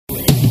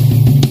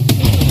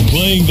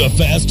Playing the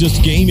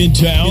fastest game in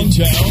town?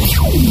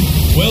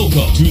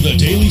 Welcome to the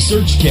Daily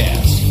Search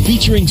Cast,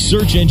 featuring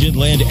Search Engine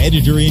Land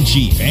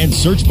Editor-in-Chief and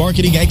Search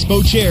Marketing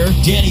Expo Chair,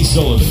 Danny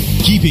Sullivan,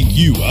 keeping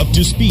you up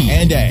to speed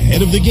and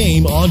ahead of the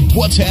game on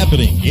what's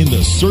happening in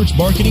the search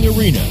marketing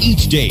arena.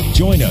 Each day,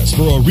 join us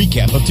for a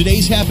recap of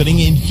today's happening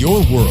in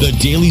your world. The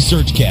Daily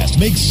Search Cast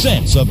makes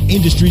sense of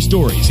industry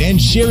stories and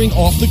sharing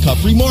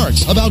off-the-cuff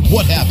remarks about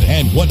what happened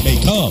and what may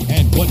come.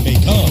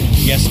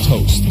 Guest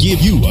hosts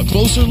give you a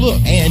closer look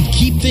and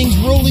keep things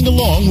rolling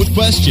along with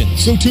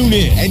questions. So tune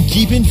in and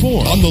keep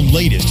informed on the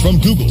latest from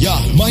Google,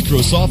 Yahoo,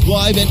 Microsoft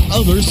Live, and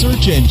other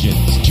search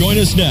engines. Join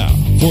us now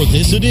for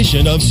this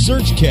edition of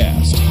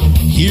SearchCast.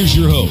 Here's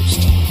your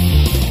host.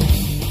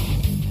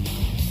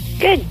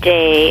 Good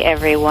day,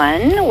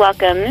 everyone.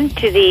 Welcome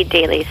to the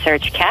Daily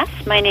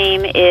SearchCast. My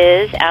name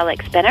is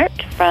Alex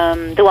Bennert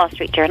from the Wall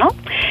Street Journal,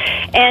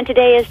 and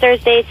today is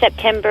Thursday,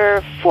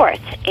 September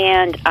 4th,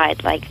 and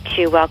I'd like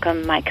to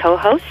welcome my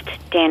co-host,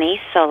 Danny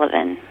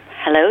Sullivan.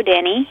 Hello,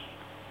 Danny.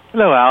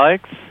 Hello,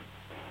 Alex.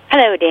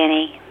 Hello,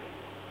 Danny.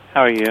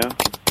 How are you?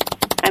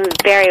 I'm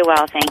very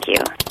well, thank you.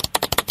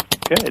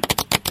 Good.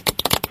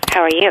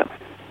 How are you?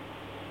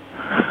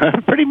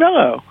 Pretty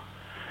mellow.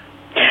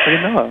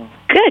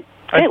 Good.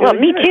 Well,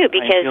 me good. too,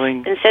 because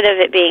instead of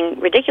it being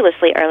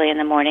ridiculously early in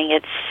the morning,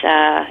 it's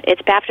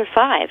after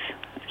 5.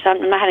 So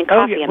I'm not having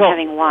coffee, I'm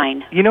having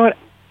wine. You know what?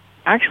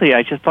 Actually,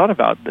 I just thought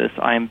about this.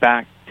 I'm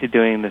back to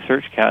doing the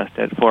SearchCast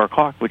at 4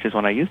 o'clock, which is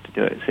when I used to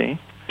do it, see?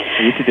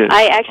 I used to do it.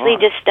 I actually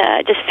just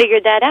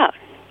figured that out.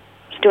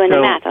 Just doing the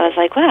math. I was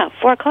like, wow,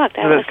 4 o'clock,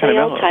 that was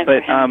the old time for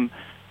him.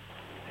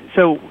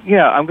 So,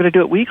 yeah, I'm going to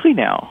do it weekly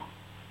now.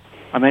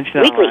 I mentioned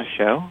that on the last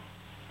show.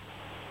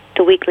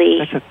 The weekly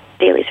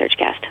Daily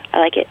SearchCast. I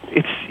like it.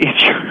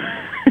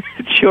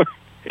 It's your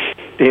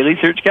Daily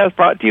SearchCast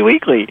brought to you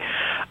weekly.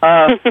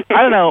 I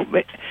don't know.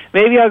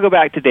 Maybe I'll go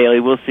back to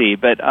daily. We'll see.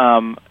 But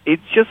it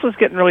just was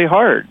getting really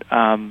hard.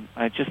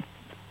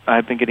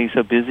 I've been getting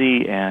so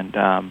busy, and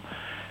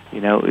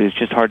it was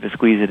just hard to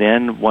squeeze it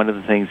in. One of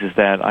the things is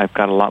that I've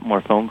got a lot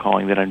more phone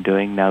calling that I'm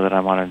doing now that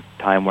I'm on a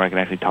time where I can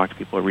actually talk to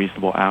people at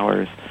reasonable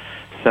hours.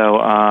 So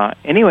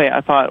anyway,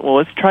 I thought, well,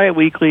 let's try it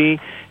weekly,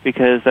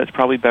 because that's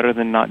probably better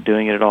than not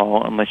doing it at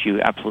all, unless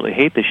you absolutely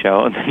hate the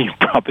show, and then you're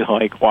probably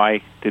like,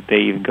 why did they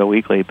even go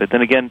weekly? But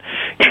then again,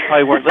 you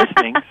probably weren't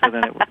listening, so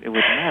then it wouldn't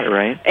matter,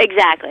 right?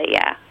 Exactly,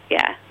 yeah.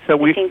 So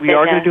we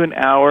are going to do an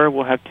hour.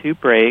 We'll have 2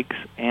 breaks,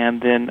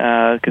 and then,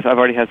 because I've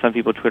already had some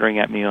people twittering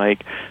at me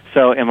like,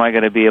 so am I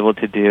going to be able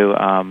to do, will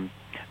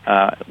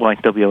I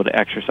still be able to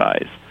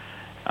exercise?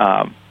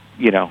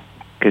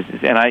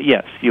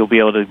 Yes, you'll be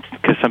able to,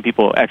 because some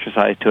people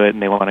exercise to it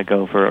and they want to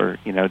go for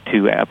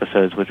 2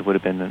 episodes, which would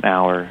have been an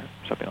hour,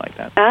 something like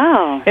that.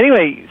 Oh.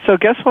 Anyway, so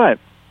guess what,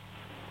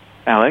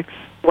 Alex?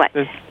 What?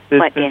 There's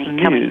Danny? some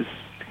news.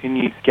 Can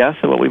you guess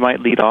at what we might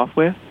lead off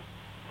with?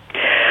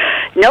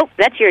 Nope,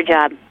 that's your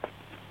job.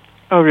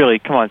 Oh, really?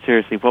 Come on,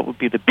 seriously. What would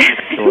be the big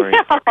story?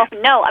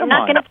 No, I'm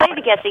not going to play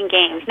the guessing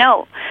games.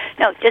 No,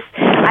 just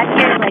I'm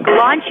here to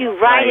launch you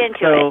right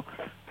into it.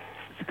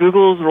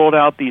 Google's rolled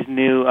out this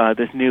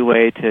new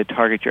way to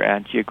target your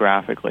ads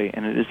geographically,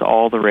 and it is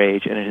all the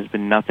rage, and it has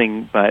been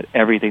nothing but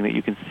everything that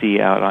you can see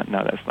out on.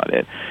 No, that's not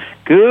it.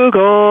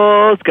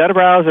 Google's got a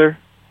browser.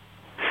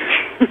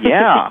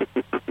 Yeah,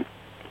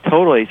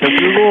 totally. So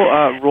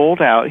Google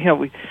rolled out.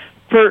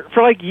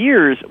 For like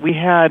years we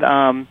had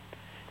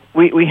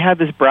we had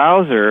this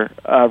browser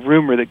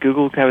rumor that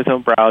Google would have its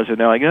own browser. And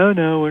they're like, oh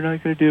no, we're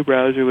not going to do a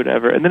browser,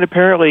 whatever. And then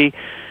apparently,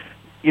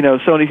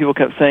 so many people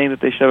kept saying that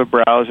they should have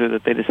a browser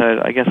that they decided,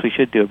 I guess we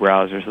should do a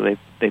browser, so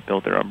they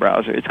built their own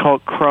browser. It's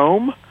called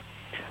Chrome,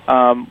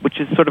 which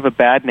is sort of a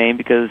bad name,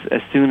 because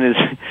as soon as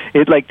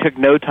it took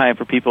no time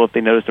for people, if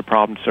they noticed a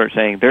problem, to start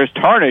saying, there's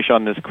tarnish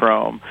on this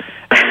Chrome.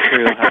 And I'm sure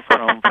you'll have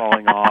Chrome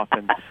falling off,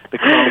 and the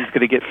Chrome's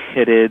going to get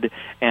pitted,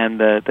 and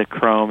the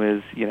Chrome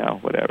is,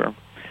 whatever.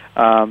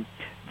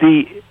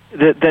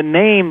 The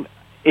name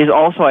is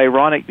also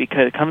ironic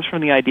because it comes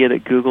from the idea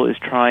that Google is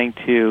trying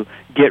to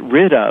get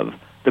rid of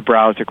the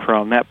browser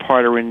Chrome, that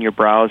part in your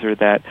browser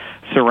that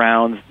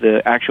surrounds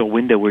the actual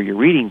window where you're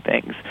reading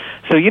things.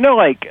 So,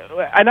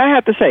 and I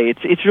have to say,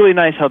 it's really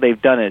nice how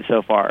they've done it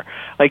so far.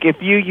 Like,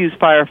 if you use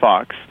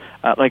Firefox,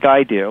 like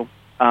I do,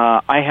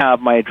 I have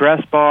my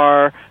address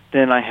bar,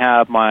 then I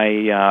have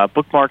my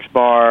bookmarks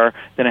bar,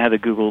 then I have the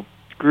Google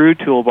GRU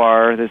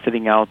toolbar that's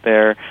sitting out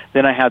there,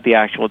 then I have the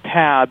actual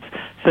tabs.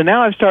 So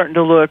now I'm starting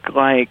to look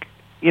like,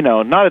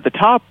 not at the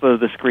top of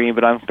the screen,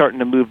 but I'm starting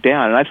to move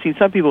down. And I've seen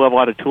some people have a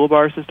lot of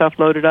toolbars and stuff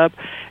loaded up,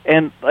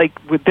 and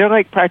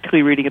they're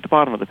practically reading at the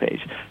bottom of the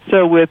page.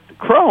 So with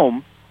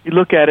Chrome, you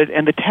look at it,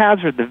 and the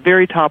tabs are at the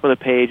very top of the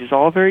page. It's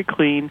all very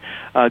clean.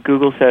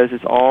 Google says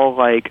it's all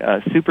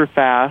super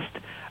fast.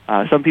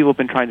 Some people have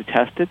been trying to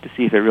test it to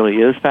see if it really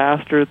is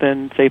faster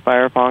than, say,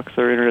 Firefox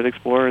or Internet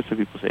Explorer. Some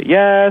people say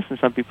yes, and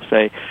some people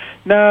say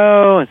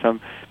no, and some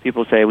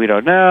people say we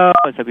don't know,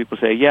 and some people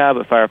say yeah,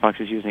 but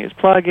Firefox is using its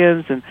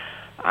plugins, and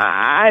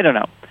I don't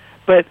know.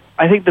 But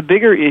I think the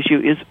bigger issue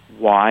is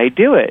why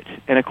do it?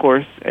 And, of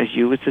course, as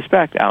you would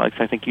suspect, Alex,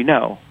 I think you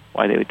know,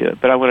 why they would do it.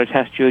 But I want to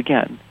test you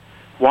again.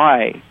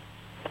 Why?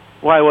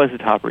 Why was the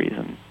top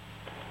reason?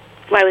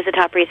 Why was the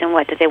top reason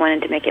what? That they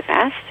wanted to make it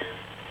fast?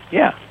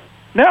 Yeah.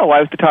 No, why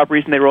was the top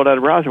reason they rolled out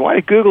a browser? Why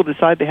did Google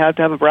decide they had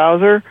to have a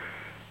browser?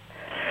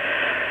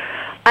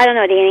 I don't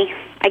know, Danny.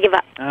 I give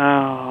up.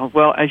 Oh,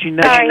 well, as you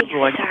know,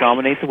 Google likes to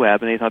dominate the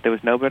web, and they thought there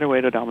was no better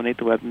way to dominate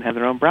the web than have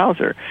their own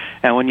browser.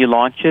 And when you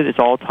launch it, it's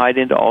all tied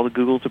into all the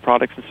Google's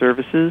products and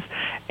services,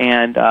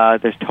 and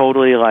there's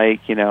totally,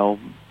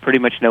 pretty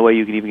much no way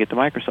you can even get to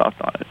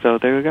Microsoft on it. So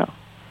there we go.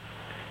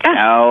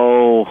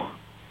 No,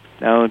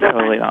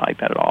 totally not like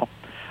that at all.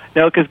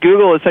 No, because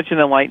Google is such an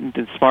enlightened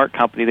and smart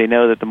company, they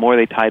know that the more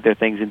they tied their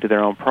things into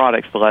their own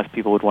products, the less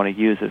people would want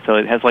to use it. So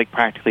it has,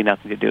 practically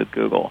nothing to do with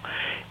Google,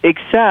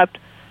 except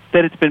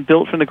that it's been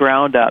built from the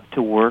ground up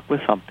to work with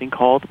something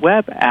called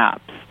web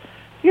apps.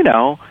 You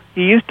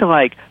used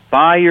to,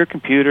 buy your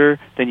computer,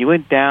 then you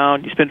went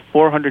down, you spent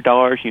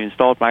 $400, you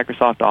installed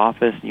Microsoft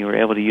Office, and you were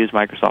able to use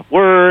Microsoft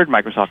Word,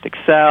 Microsoft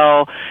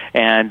Excel,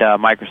 and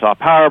Microsoft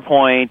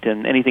PowerPoint,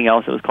 and anything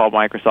else that was called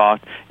Microsoft.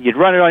 You'd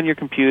run it on your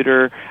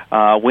computer,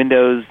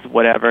 Windows,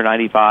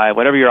 95,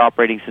 whatever your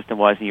operating system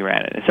was, and you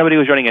ran it. And somebody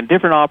was running a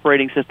different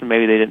operating system,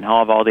 maybe they didn't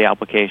have all the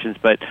applications,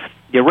 but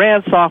you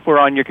ran software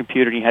on your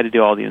computer, and you had to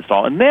do all the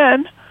install. And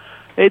then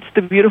it's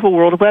the beautiful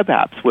world of web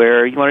apps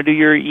where you want to do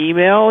your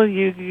email,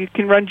 you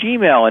can run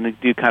Gmail and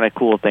do kind of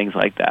cool things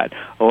like that.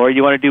 Or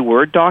you want to do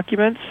Word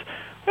documents,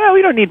 well,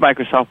 we don't need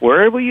Microsoft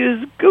Word. We'll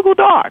use Google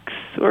Docs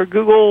or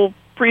Google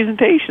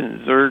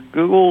Presentations or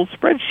Google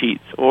Spreadsheets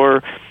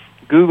or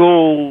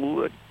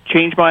Google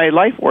Change My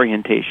Life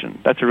Orientation.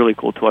 That's a really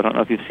cool tool. I don't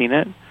know if you've seen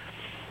it.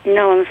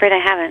 No, I'm afraid I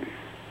haven't.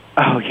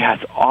 Oh, yeah,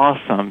 it's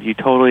awesome. You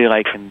totally,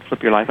 can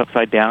flip your life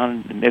upside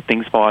down and if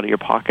things fall out of your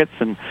pockets.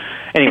 And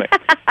anyway,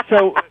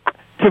 so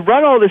to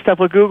run all this stuff,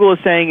 what Google is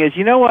saying is,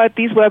 you know what,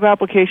 these web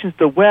applications,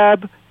 the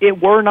web,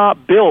 were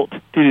not built to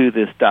do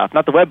this stuff.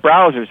 Not the web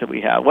browsers that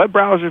we have. Web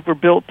browsers were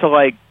built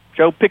to,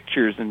 show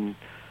pictures and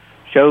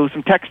show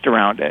some text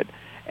around it.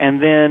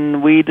 And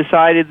then we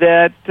decided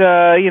that,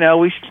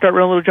 we should start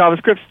running a little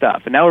JavaScript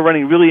stuff. And now we're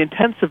running really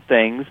intensive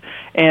things,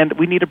 and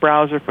we need a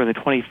browser for the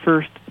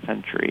 21st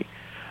century.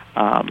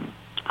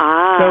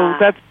 So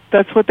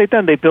that's what they've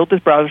done. They built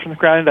this browser from the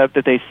ground up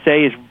that they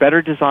say is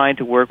better designed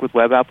to work with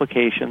web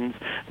applications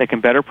that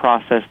can better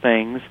process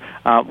things.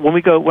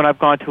 When I've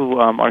gone to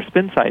our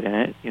spin site in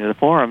it, the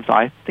forums,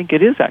 I think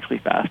it is actually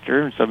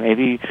faster. So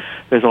maybe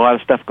there's a lot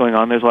of stuff going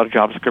on. There's a lot of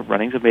JavaScript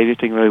running, so maybe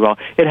it's doing really well.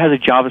 It has a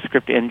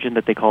JavaScript engine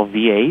that they call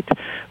V8,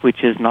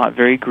 which is not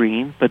very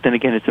green, but then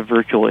again, it's a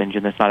virtual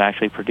engine that's not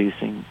actually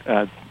producing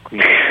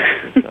green.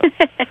 So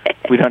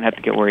we don't have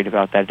to get worried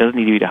about that. It doesn't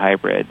need to be a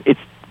hybrid. It's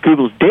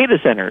Google's data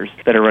centers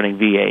that are running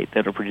V8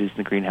 that are producing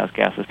the greenhouse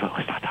gases, but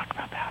let's not talk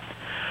about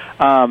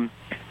that.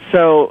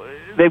 So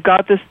they've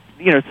got this,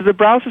 so the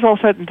browser's all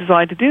set and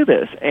designed to do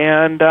this.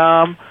 And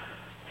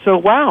so,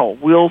 wow,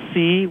 we'll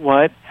see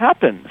what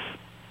happens.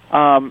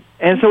 And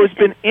so it's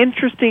been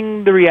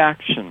interesting, the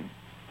reaction.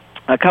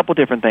 A couple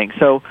different things.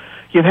 So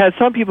you've had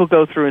some people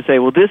go through and say,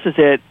 well, this is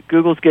it.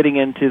 Google's getting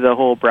into the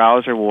whole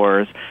browser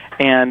wars.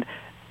 And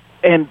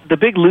the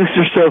big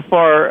loser so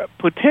far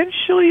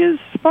potentially is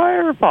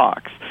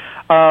Firefox.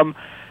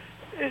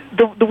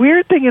 The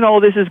weird thing in all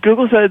this is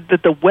Google said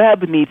that the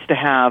web needs to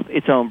have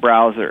its own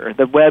browser.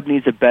 The web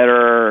needs a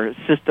better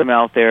system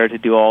out there to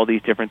do all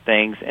these different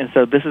things. And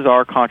so this is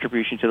our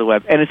contribution to the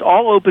web. And it's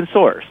all open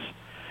source.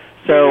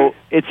 So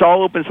it's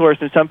all open source,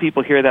 and some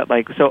people hear that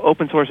so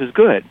open source is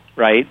good,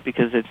 right?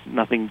 Because it's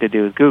nothing to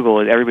do with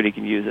Google. Everybody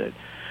can use it.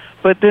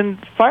 But then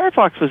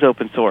Firefox was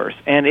open source,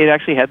 and it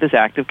actually had this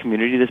active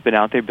community that's been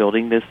out there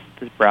building this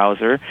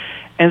browser.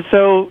 And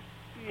so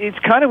it's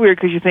kind of weird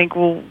because you think,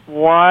 well,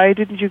 why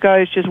didn't you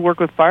guys just work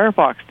with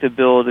Firefox to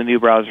build a new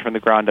browser from the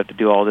ground up to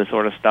do all this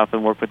sort of stuff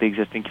and work with the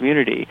existing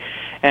community?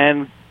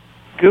 And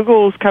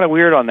Google's kind of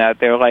weird on that.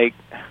 They're like,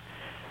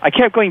 I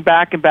kept going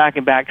back and back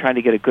and back trying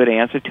to get a good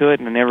answer to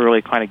it, and I never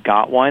really kind of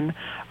got one.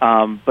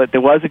 But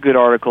there was a good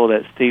article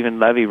that Stephen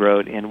Levy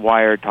wrote in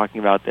Wired talking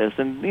about this,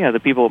 and the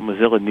people at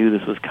Mozilla knew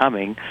this was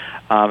coming,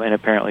 and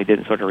apparently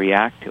didn't sort of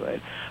react to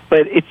it.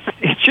 But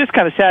it's just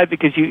kind of sad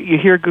because you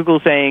hear Google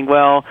saying,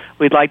 well,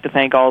 we'd like to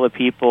thank all the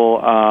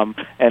people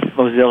at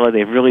Mozilla.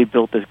 They've really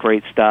built this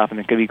great stuff, and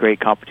it's going to be great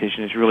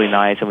competition. It's really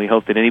nice, and we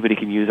hope that anybody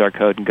can use our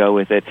code and go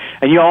with it.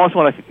 And you always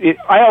want to.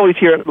 I always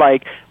hear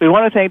we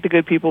want to thank the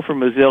good people from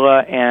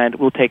Mozilla, and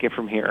we'll take it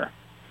from here.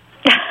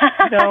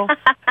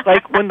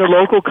 Like when the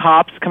local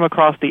cops come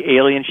across the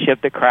alien ship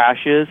that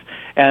crashes,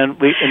 and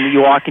you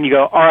walk and you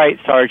go, all right,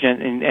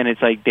 Sergeant, and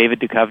it's like David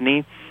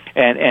Duchovny,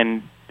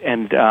 and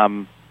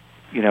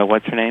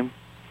what's her name?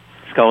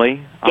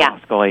 Scully? Yeah,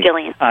 Scully.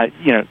 Gillian.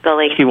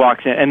 Scully. She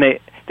walks in, and they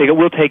go,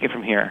 we'll take it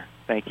from here.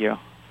 Thank you.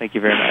 Thank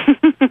you very much.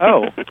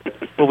 Oh,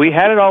 well, we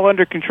had it all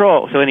under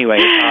control. So anyway,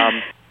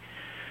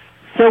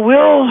 so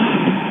we'll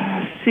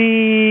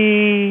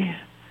see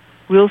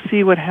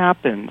what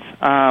happens.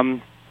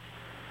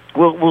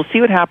 We'll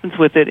see what happens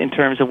with it in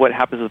terms of what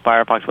happens with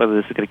Firefox, whether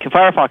this is going to...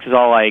 Firefox is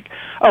all like...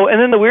 Oh,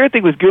 and then the weird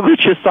thing was Google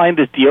just signed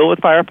this deal with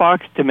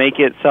Firefox to make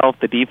itself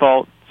the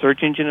default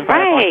search engine in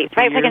Firefox. Right,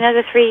 for like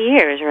another 3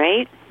 years,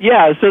 right?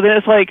 Yeah, so then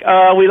it's like,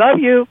 we love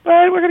you,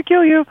 but we're going to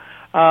kill you.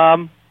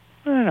 I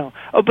don't know.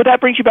 Oh, but that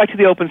brings you back to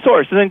the open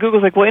source. And then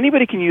Google's like, well,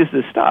 anybody can use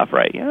this stuff,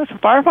 right? You know, so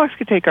Firefox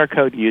could take our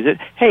code and use it.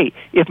 Hey,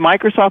 if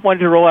Microsoft wanted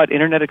to roll out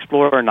Internet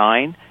Explorer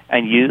 9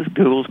 and use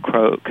Google's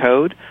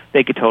code,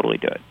 they could totally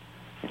do it.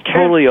 It's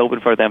totally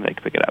open for them. They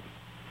could pick it up.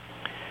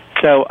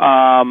 So,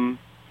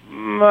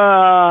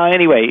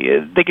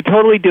 anyway, they could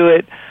totally do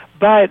it.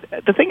 But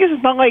the thing is,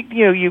 it's not like,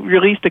 you know, you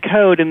release the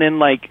code and then,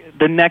 like,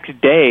 the next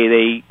day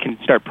they can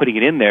start putting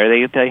it in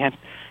there. They have,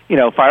 you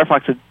know,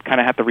 Firefox would kind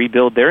of have to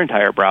rebuild their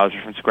entire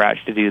browser from scratch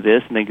to do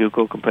this, and then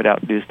Google can put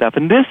out new stuff.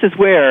 And this is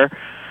where,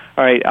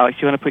 all right, Alex,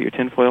 you want to put your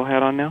tinfoil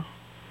hat on now?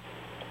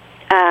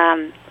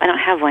 I don't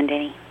have one,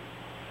 Danny.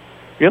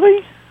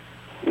 Really?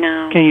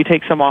 No. Can you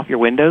take some off your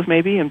windows,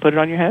 maybe, and put it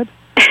on your head?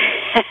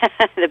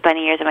 The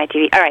bunny ears of my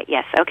TV. All right,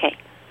 yes, okay.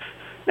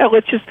 No,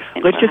 let's just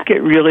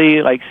get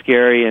really like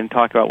scary and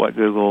talk about what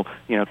Google,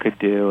 you know, could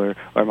do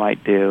or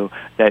might do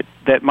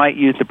that might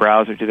use the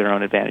browser to their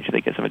own advantage if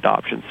they get some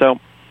adoption. So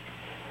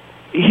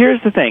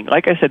here's the thing.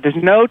 Like I said, there's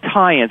no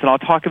tie-ins, and I'll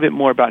talk a bit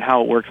more about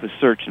how it works with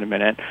search in a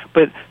minute,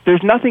 but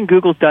there's nothing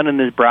Google's done in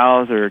this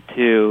browser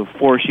to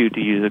force you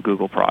to use a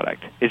Google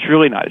product. It's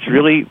really not. It's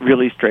really,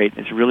 really straight.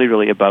 It's really,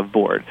 really above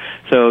board.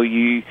 So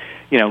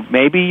you know,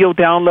 maybe you'll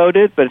download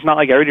it, but it's not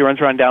like everybody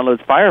runs around and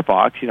downloads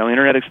Firefox. You know,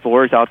 Internet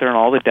Explorer is out there on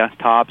all the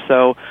desktops.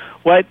 So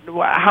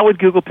how would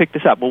Google pick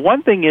this up? Well,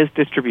 one thing is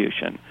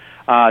distribution.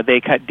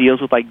 They cut deals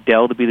with, like,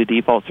 Dell to be the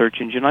default search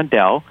engine on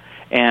Dell,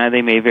 and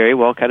they may very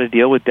well cut a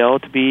deal with Dell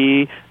to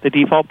be the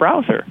default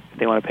browser if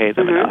they want to pay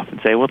them enough and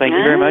say, well, thank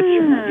you very much.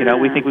 You know,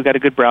 we think we've got a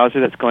good browser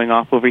that's going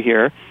off over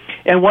here.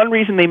 And one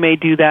reason they may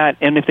do that,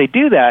 and if they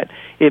do that,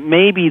 it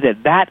may be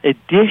that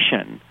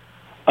edition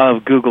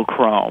of Google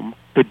Chrome,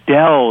 the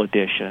Dell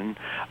edition,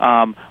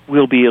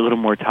 will be a little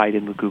more tied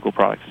in with Google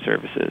products and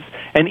services.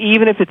 And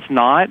even if it's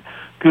not,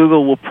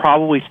 Google will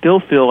probably still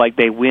feel like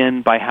they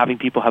win by having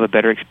people have a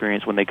better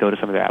experience when they go to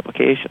some of their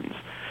applications.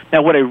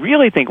 Now, what I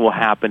really think will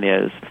happen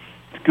is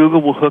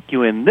Google will hook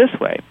you in this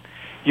way.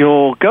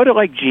 You'll go to,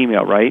 like,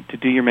 Gmail, right, to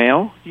do your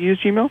mail. Do you use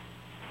Gmail?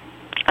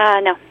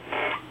 No.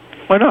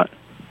 Why not?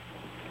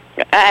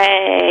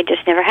 I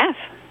just never have.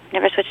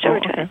 Never switched over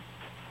to it.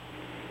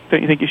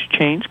 Don't you think you should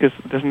change? Because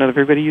doesn't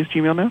everybody use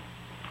Gmail now?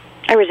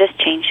 I resist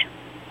change.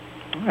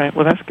 All right,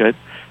 well, that's good.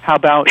 How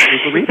about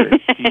Google Reader? Do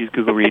you use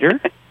Google Reader?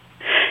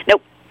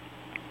 Nope.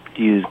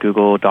 Do you use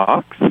Google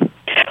Docs?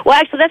 Well,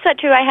 actually, that's not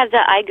true. I have the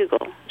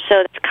iGoogle, so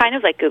it's kind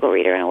of like Google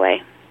Reader in a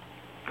way.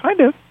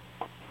 Kind of.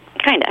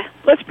 Kind of.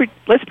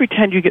 Let's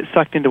pretend you get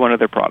sucked into one of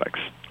their products.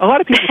 A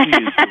lot of people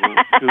do use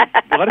Google.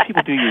 A lot of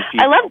people do use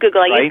Gmail. I love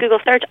Google. Right? I use Google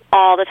Search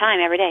all the time,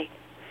 every day.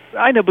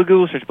 I know, but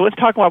Google Search. But let's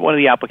talk about one of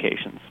the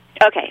applications.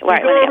 Okay. All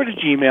right. Go over to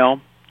Gmail,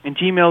 and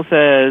Gmail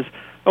says,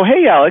 oh,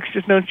 hey, Alex,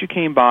 just noticed you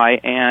came by,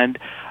 and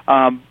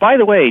by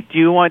the way, do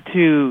you want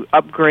to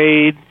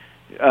upgrade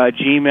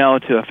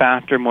Gmail to a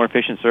faster, more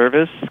efficient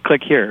service?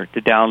 Click here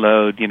to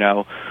download, you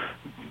know,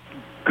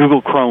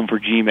 Google Chrome for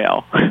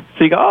Gmail.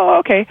 So you go, oh,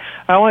 okay,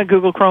 I want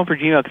Google Chrome for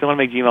Gmail because I want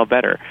to make Gmail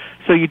better.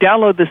 So you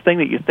download this thing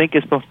that you think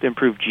is supposed to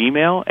improve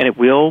Gmail, and it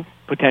will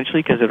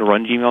potentially because it'll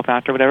run Gmail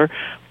faster or whatever,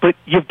 but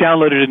you've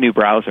downloaded a new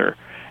browser.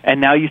 And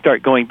now you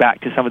start going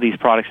back to some of these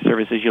products and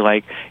services you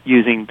like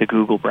using the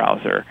Google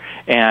browser,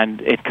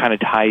 and it kind of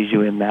ties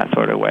you in that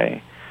sort of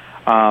way.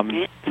 So,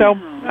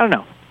 I don't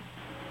know.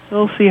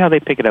 We'll see how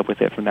they pick it up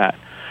with it from that.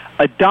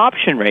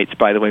 Adoption rates,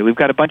 by the way, we've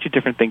got a bunch of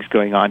different things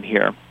going on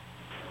here.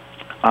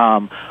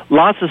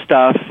 Lots of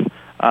stuff.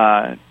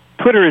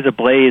 Twitter is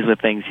ablaze with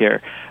things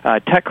here.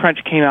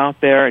 TechCrunch came out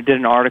there and did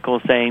an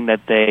article saying that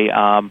they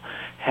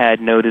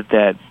had noted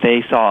that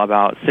they saw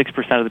about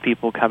 6% of the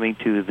people coming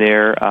to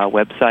their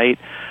website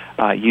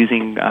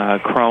using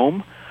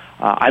Chrome.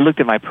 I looked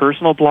at my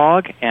personal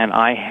blog, and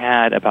I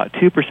had about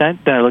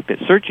 2%. Then I looked at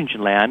Search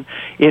Engine Land.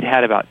 It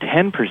had about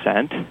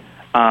 10%.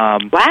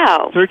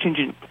 Wow. Search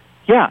Engine,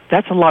 yeah,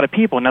 that's a lot of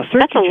people. Now,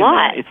 Search Engine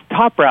Land, its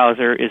top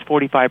browser is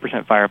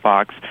 45%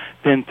 Firefox,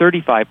 then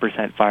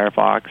 35%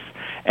 Firefox,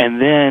 and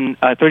then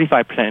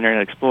 35%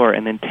 Internet Explorer,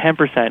 and then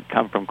 10%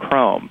 come from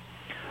Chrome.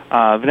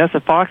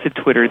 Vanessa Fox had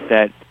Twittered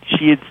that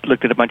she had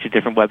looked at a bunch of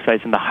different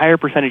websites, and the higher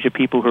percentage of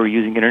people who are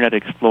using Internet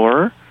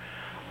Explorer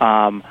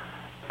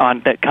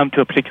that come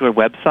to a particular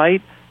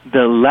website,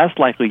 the less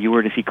likely you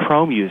were to see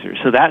Chrome users.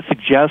 So that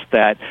suggests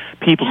that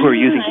people who are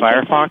using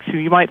Firefox, who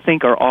you might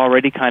think are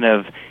already kind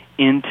of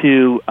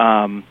into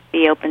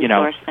the open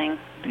source thing,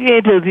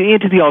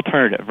 into the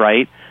alternative,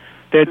 right?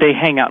 They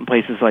hang out in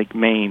places like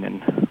Maine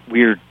and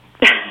weird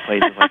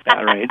places like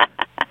that, right?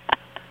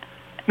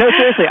 No,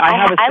 seriously, I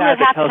have a stat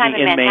that tells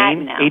me in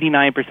Maine,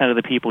 89% of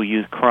the people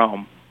use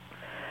Chrome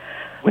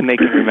when they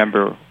can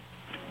remember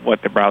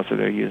what the browser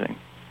they're using.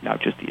 No,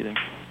 just teasing.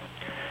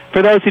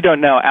 For those who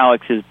don't know,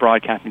 Alex is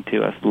broadcasting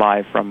to us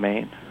live from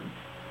Maine.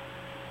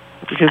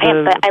 But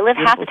I live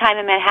half the time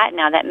in Manhattan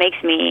now. That makes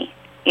me,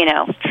 you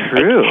know,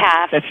 true. Like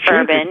half That's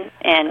urban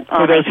and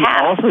for those who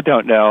also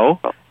don't know,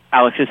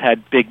 Alex has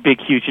had big,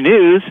 huge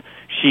news.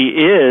 She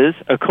is,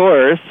 of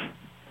course,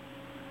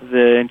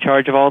 in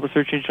charge of all the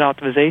search engine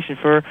optimization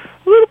for a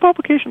little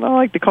publication I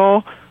like to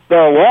call the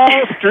Wall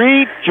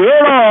Street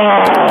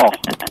Journal.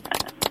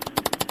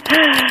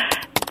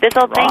 This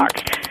old thing? Rock.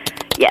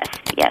 Yes.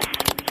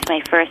 It's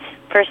my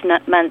first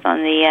month on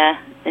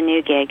the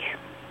new gig.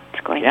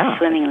 It's going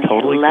swimmingly.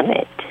 Totally I love cool.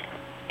 it.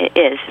 It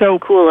is so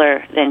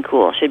cooler than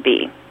cool should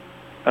be.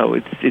 Oh,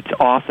 it's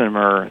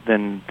awesomer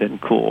than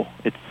cool.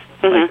 It's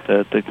like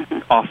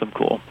the awesome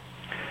cool.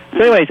 So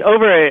anyways,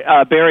 over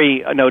at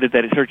Barry noted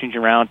that at Search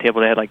Engine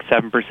Roundtable they had like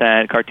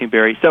 7%, Cartoon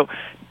Barry. So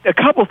a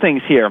couple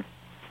things here.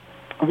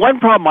 One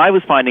problem I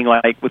was finding,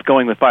 like with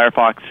going with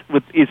Firefox,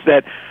 is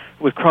that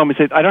with Chrome, is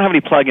that I don't have any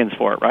plugins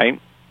for it.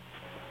 Right?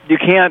 You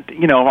can't,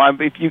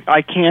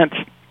 I can't.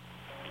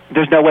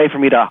 There's no way for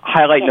me to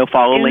highlight no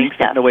follow links.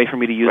 There's no way for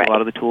me to use a lot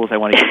of the tools I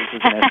want to use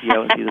as an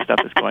SEO and see the stuff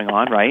that's going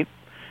on. Right?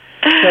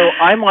 So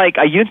I'm like,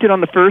 I used it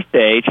on the first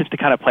day just to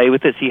kind of play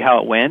with it, see how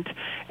it went,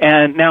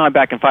 and now I'm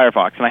back in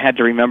Firefox, and I had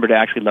to remember to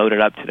actually load it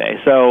up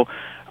today. So,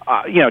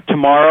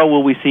 tomorrow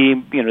will we see,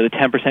 the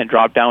 10%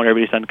 drop down when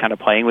everybody's done kind of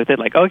playing with it?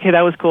 Like, okay,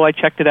 that was cool, I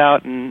checked it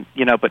out, and,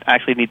 but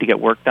actually need to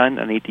get work done,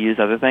 I need to use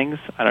other things?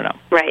 I don't know.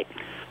 Right.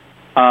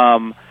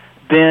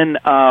 Then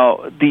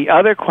the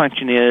other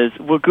question is,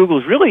 what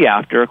Google's really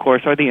after, of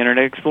course, are the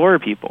Internet Explorer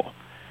people.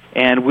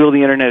 And will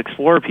the Internet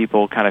Explorer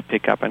people kind of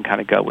pick up and kind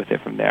of go with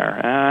it from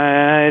there?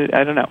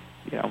 I don't know.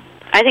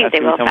 I think they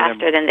will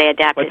faster than they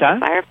adapted to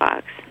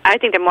Firefox. I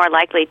think they're more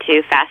likely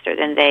to faster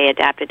than they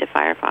adapted to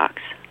Firefox.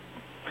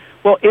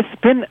 Well, it's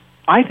been,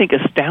 I think,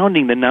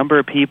 astounding the number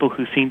of people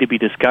who seem to be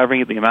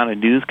discovering it, the amount of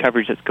news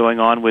coverage that's going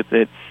on with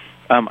it.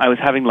 I was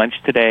having lunch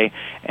today,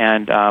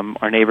 and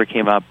our neighbor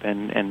came up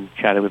and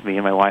chatted with me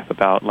and my wife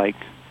about, like,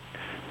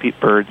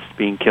 birds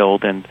being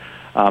killed, and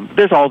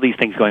there's all these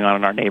things going on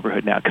in our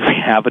neighborhood now because we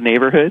have a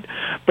neighborhood.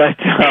 But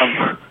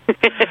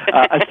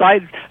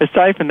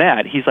aside from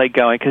that, he's like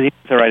going, because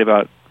he's all right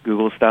about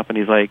Google stuff, and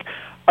he's like,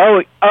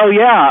 oh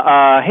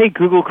yeah, hey,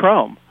 Google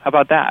Chrome, how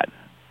about that?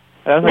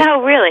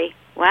 No, really?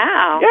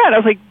 Wow. Yeah, and I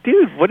was like,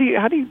 dude,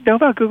 how do you know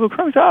about Google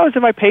Chrome? He said, I was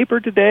in my paper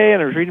today,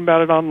 and I was reading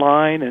about it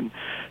online, and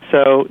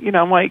so,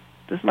 I'm like,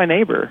 this is my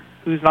neighbor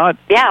who's not.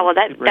 Yeah, well,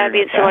 that would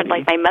be sort of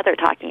like my mother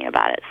talking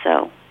about it,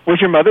 so. Was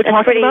your mother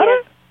talking about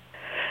it?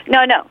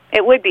 No,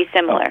 it would be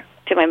similar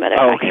to my mother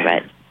talking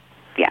about it.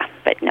 Yeah,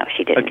 but no,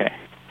 she didn't. Okay.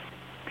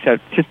 So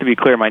just to be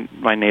clear,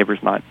 my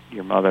neighbor's not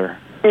your mother.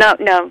 No,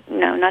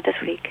 not this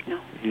week, no.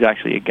 He's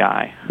actually a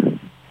guy.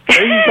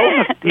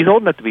 He's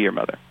old enough to be your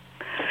mother.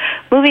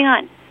 Moving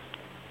on.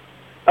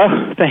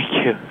 Oh, thank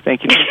you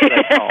for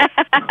that call.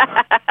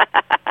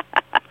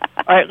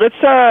 All right,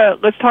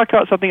 let's talk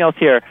about something else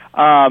here.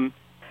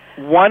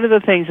 One of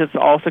the things that's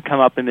also come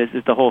up in this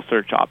is the whole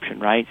search option,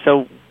 right?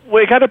 So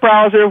we got a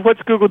browser.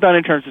 What's Google done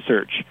in terms of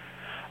search?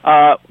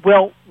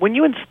 Well, when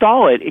you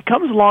install it, it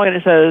comes along and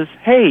it says,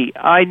 hey,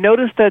 I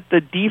noticed that the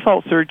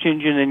default search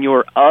engine in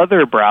your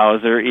other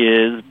browser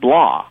is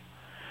blah.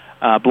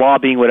 Blah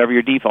being whatever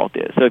your default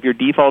is. So if your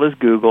default is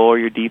Google or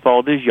your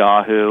default is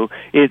Yahoo,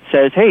 it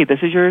says, hey, this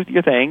is your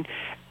thing.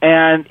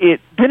 And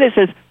then it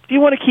says, do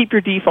you want to keep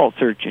your default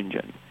search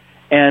engine?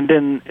 And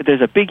then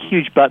there's a big,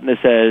 huge button that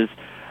says,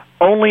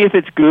 only if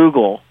it's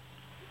Google.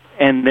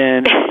 And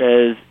then it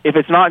says, if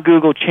it's not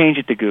Google, change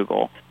it to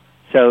Google.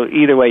 So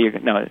either way,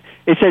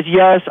 it says,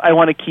 yes, I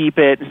want to keep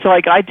it. So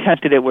like I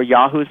tested it where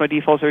Yahoo is my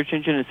default search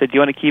engine and said, do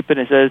you want to keep it?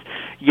 And it says,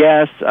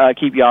 yes,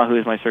 keep Yahoo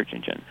as my search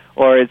engine.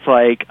 Or it's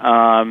like...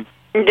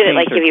 did it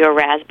like give you a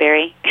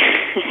raspberry?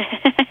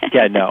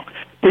 Yeah, no.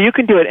 So you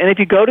can do it. And if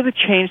you go to the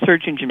change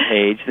search engine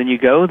page, then you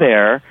go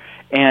there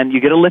and you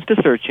get a list of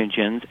search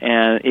engines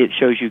and it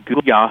shows you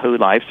Google, Yahoo,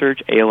 Live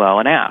Search, AOL,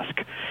 and Ask.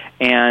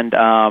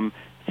 And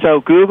so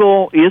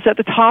Google is at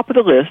the top of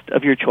the list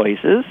of your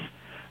choices.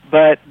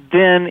 But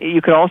then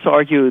you could also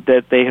argue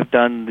that they have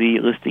done the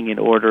listing in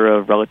order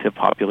of relative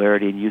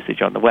popularity and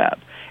usage on the web.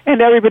 And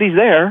everybody's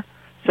there.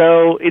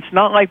 So it's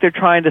not like they're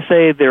trying to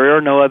say there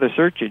are no other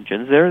search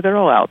engines. They're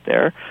all out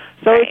there.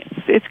 So right.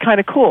 It's kind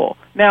of cool.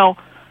 Now,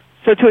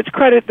 so to its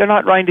credit, they're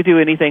not trying to do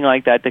anything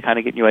like that to kind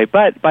of get in your way.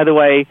 But, by the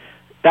way,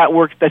 that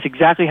works. That's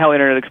exactly how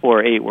Internet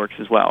Explorer 8 works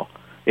as well.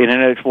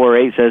 Internet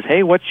Explorer 8 says,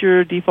 hey, what's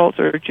your default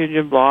search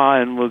engine,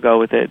 blah, and we'll go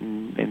with it,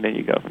 and then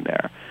you go from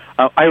there.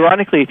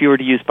 Ironically, if you were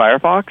to use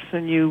Firefox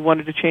and you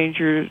wanted to change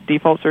your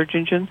default search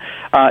engine,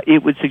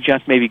 it would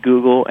suggest maybe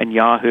Google and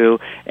Yahoo,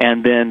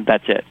 and then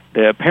that's it.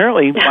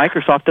 Apparently,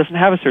 Microsoft doesn't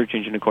have a search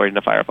engine according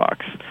to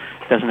Firefox.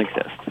 It doesn't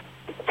exist.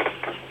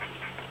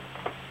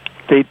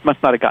 They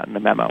must not have gotten the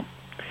memo.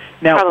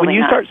 Now, Probably when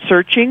you not. start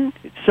searching,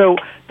 so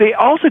they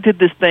also did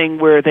this thing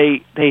where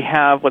they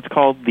have what's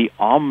called the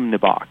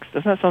Omnibox.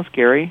 Doesn't that sound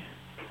scary?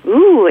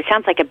 Ooh, it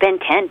sounds like a Ben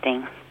 10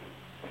 thing.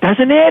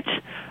 Doesn't it?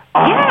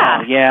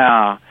 Yeah. Oh,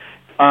 yeah.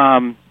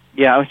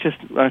 I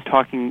was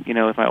talking,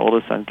 with my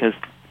oldest son because,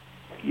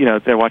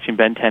 they're watching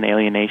Ben 10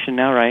 Alienation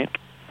now, right?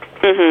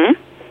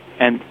 Mm-hmm.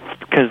 And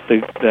because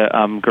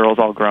the girls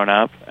all grown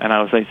up, and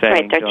I was saying,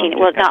 right, they're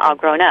well, not all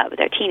grown up, but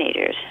they're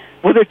teenagers.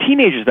 Well, they're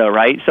teenagers though,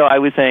 right? So I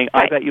was saying,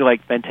 right. I bet you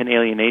like Ben 10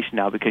 Alienation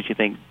now because you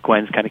think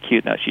Gwen's kind of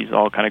cute now. She's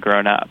all kind of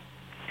grown up.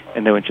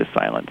 And there was just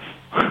silence.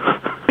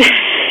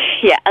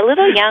 Yeah, a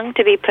little young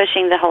to be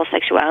pushing the whole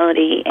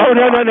sexuality. Oh,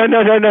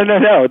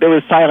 no. There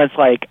was silence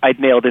like I'd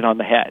nailed it on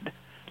the head.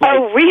 Like,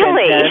 oh,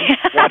 really? Ben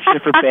 10, watching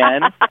it for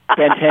Ben.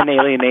 Ben 10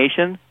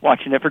 Alienation,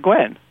 watching it for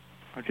Gwen.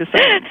 I'm just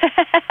saying.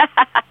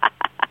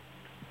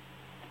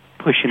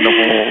 Pushing the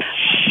whole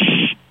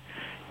shh.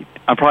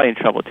 I'm probably in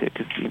trouble, too,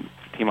 because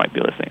he might be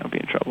listening. I'll be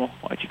in trouble.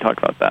 Why don't you talk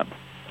about that?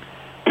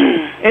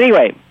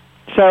 Anyway,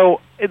 so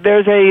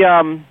there's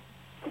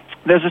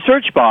a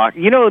search box.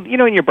 You know,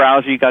 in your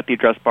browser, you got the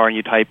address bar, and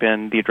you type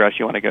in the address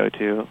you want to go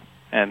to,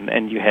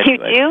 and you head to it.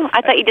 You do?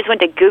 I thought you just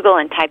went to Google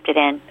and typed it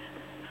in.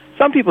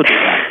 Some people do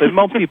that, but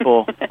most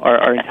people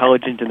are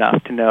intelligent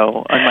enough to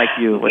know, unlike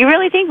you. You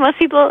really think most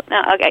people?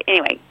 No, okay,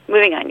 anyway,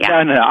 moving on,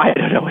 yeah. No, I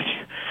don't know.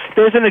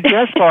 There's an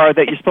address bar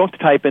that you're supposed to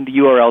type in the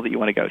URL that you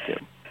want to go to.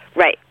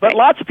 Right. But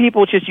lots of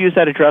people just use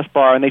that address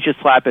bar, and they just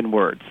slap in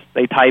words.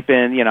 They type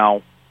in,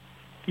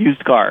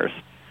 used cars,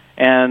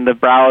 and the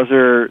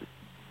browser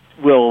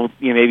will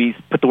maybe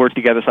put the words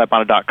together, slap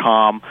on a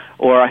 .com,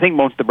 or I think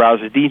most of the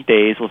browsers these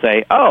days will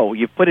say, oh,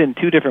 you've put in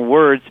two different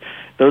words,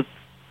 those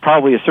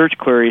probably a search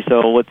query, so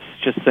let's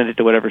just send it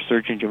to whatever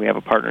search engine we have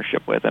a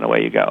partnership with, and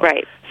away you go.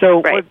 Right.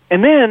 So, right.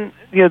 And then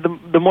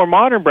the more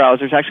modern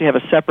browsers actually have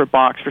a separate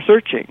box for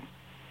searching,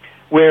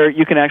 where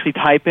you can actually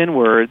type in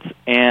words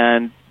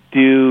and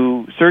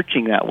do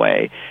searching that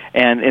way,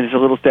 and it's a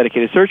little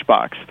dedicated search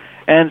box.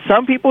 And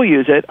some people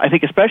use it. I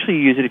think especially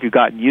you use it if you've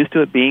gotten used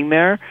to it being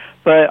there,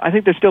 but I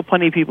think there's still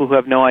plenty of people who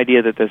have no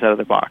idea that there's that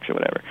other box or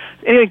whatever.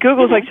 Anyway,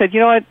 Google's said, you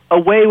know what,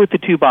 away with the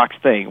two-box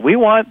thing. We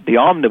want the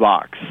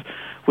Omnibox,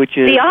 which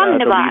is the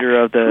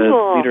leader of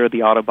the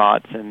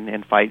Autobots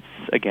and fights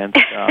against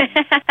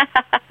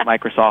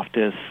Microsoft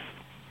is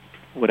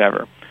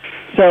whatever.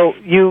 So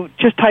you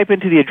just type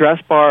into the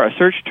address bar a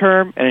search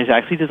term, and it's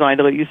actually designed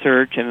to let you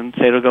search and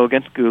say it'll go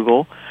against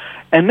Google.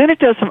 And then it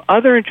does some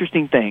other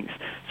interesting things.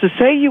 So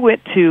say you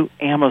went to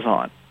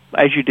Amazon,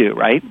 as you do,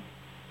 right?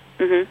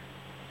 Mm-hmm.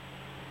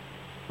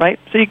 Right?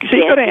 So you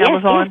go to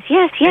Amazon.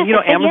 Yes. And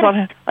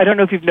Amazon, I don't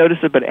know if you've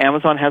noticed it, but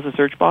Amazon has a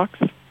search box.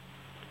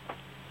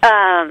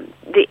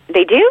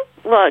 They do?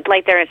 Well,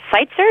 like their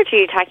site search? Are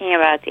you talking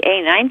about the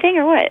A9 thing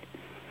or what?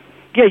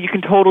 Yeah, you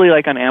can totally,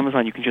 like on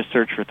Amazon, you can just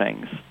search for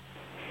things.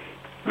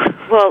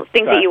 Well,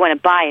 things that you want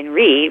to buy and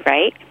read,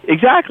 right?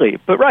 Exactly,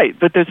 but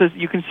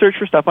you can search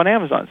for stuff on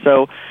Amazon.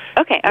 So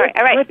okay, all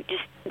right.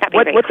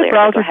 What the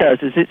browser does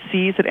is it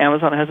sees that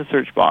Amazon has a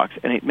search box,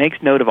 and it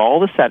makes note of all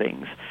the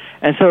settings.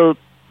 And so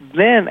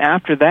then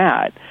after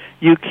that,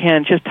 you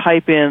can just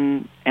type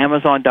in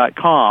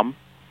Amazon.com,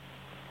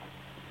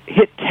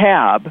 hit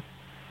Tab,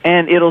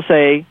 and it'll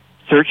say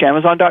search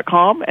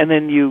Amazon.com, and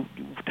then you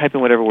type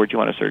in whatever word you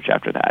want to search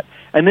after that.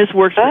 And this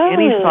works for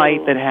any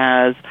site that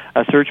has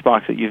a search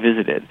box that you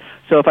visited.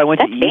 So if I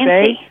went to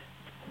eBay,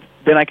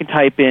 then I can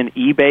type in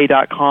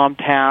ebay.com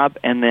tab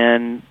and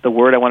then the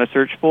word I want to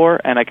search for,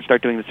 and I can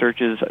start doing the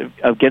searches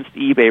against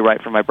eBay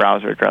right from my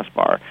browser address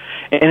bar.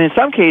 And in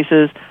some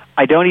cases,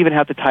 I don't even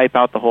have to type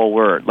out the whole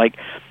word. Like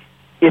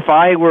if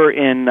I were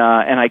in,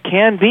 and I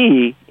can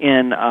be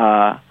in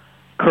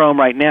Chrome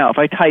right now, if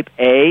I type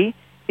A,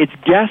 it's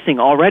guessing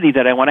already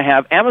that I want to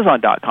have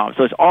Amazon.com.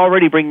 So it's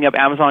already bringing up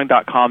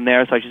Amazon.com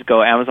there, so I just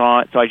go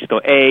Amazon, so I just go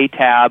A,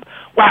 tab,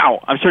 wow,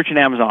 I'm searching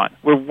Amazon.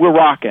 We're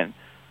rocking,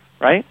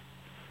 right?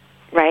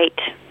 Right.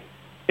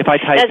 If I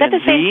type now, is that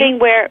the same thing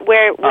where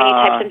when you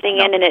type something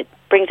in and it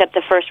brings up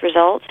the first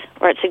result,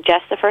 or it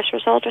suggests the first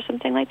result or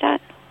something like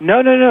that?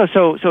 No.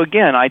 So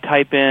again, I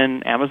type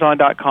in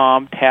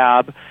Amazon.com,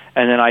 tab,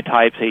 and then I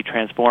type, say,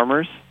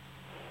 Transformers.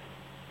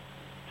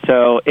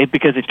 So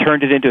because it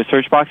turned it into a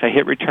search box, I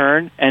hit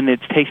return, and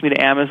it takes me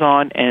to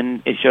Amazon,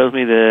 and it shows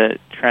me the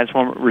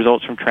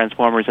results from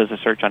Transformers as a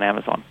search on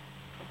Amazon.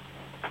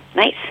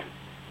 Nice.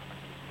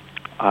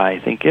 I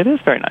think it is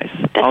very nice.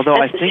 That's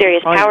some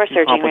serious power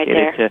searching right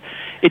there.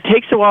 It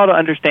takes a while to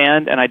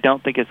understand, and I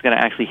don't think it's going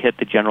to actually hit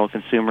the general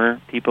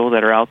consumer people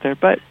that are out there,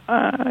 but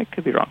I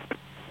could be wrong.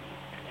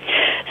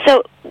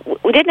 So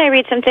didn't I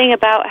read something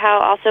about how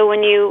also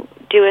when you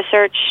do a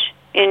search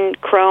in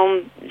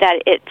Chrome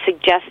that it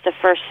suggests the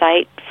first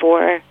site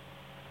for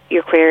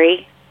your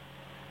query?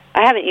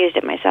 I haven't used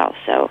it myself,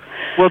 so...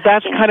 Well,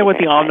 that's kind of what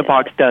the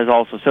Omnibox does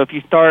also. So if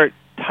you start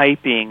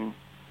typing,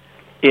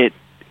 it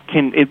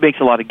makes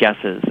a lot of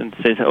guesses and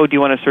says, oh, do you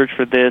want to search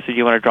for this, or do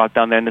you want to drop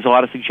down there? And there's a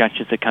lot of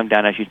suggestions that come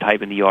down as you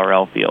type in the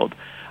URL field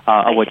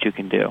of what you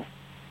can do.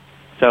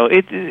 So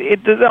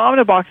the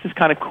Omnibox is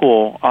kind of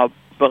cool,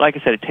 but like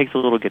I said, it takes a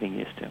little getting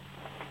used to.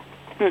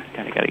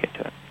 Kind of got to get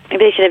to it.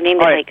 Maybe they should have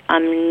named it like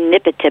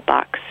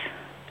Omnipotbox.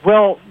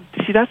 Well,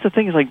 see, that's the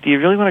thing. Is like, do you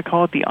really want to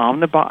call it the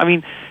Omnibox? I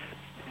mean,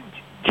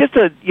 just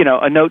a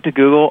note to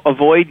Google: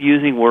 avoid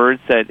using words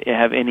that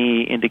have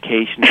any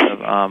indication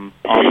of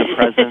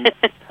omnipresence,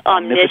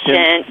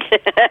 omniscient,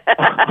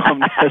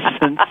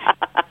 omniscient,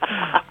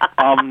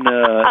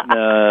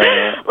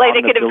 like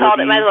they could have called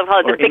it. Might as well call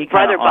it the Big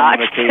Brother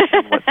box.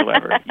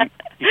 Whatsoever.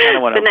 You kind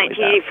of want to the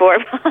 1984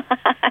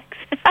 box.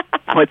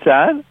 What's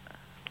that?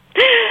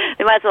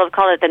 They might as well have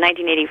called it the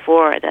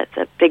 1984. That's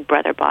a Big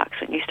Brother box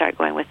when you start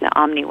going with the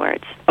Omni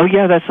words. Oh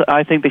yeah,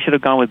 I think they should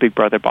have gone with Big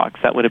Brother box.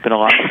 That would have been a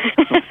lot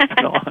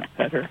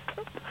better.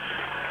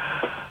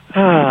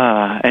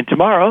 And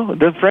tomorrow,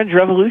 the French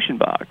Revolution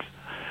box.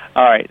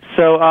 All right,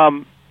 so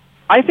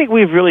I think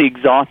we've really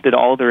exhausted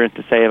all there is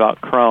to say about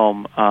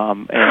Chrome,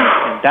 and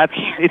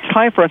it's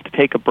time for us to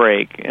take a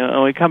break. And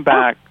when we come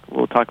back,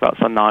 we'll talk about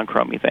some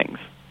non-Chromey things.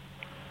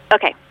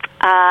 Okay.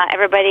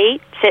 Everybody,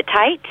 sit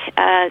tight.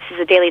 This is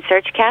a Daily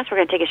Search Cast. We're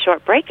going to take a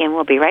short break, and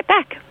we'll be right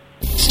back.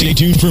 Stay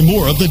tuned for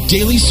more of the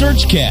Daily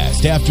Search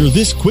Cast after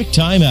this quick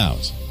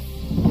timeout.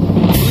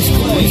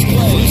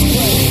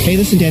 Hey,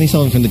 this is Danny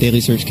Sullivan from the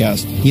Daily Search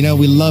Cast. You know,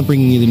 we love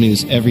bringing you the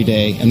news every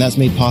day, and that's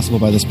made possible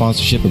by the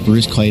sponsorship of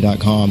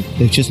BruceClay.com.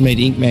 They've just made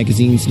Inc.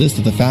 magazine's list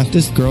of the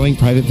fastest growing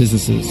private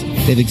businesses.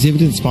 They've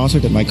exhibited and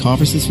sponsored at my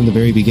conferences from the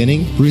very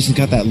beginning. Bruce has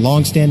got that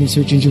long-standing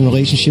search engine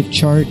relationship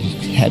chart,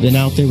 had been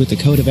out there with the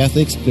code of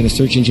ethics, been a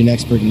search engine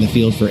expert in the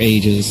field for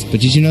ages. But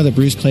did you know that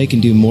Bruce Clay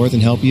can do more than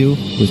help you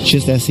with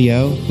just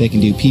SEO? They can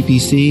do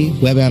PPC,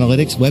 web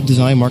analytics, web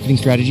design, marketing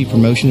strategy,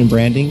 promotion, and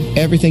branding.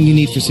 Everything you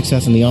need for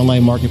success in the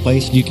online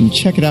marketplace, you can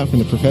check it out from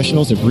the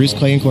professionals at Bruce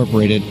Clay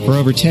Incorporated. For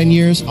over 10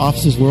 years,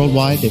 offices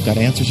worldwide, they've got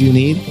answers you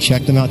need.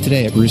 Check them out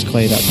today at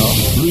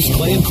bruceclay.com. Bruce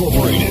Clay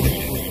Incorporated.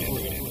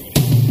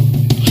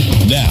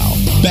 Now,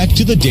 back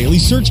to the Daily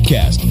Search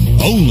Cast,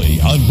 only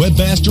on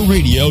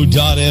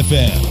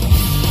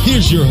webmasterradio.fm.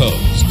 Here's your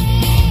host.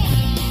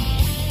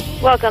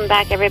 Welcome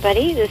back,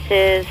 everybody. This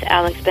is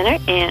Alex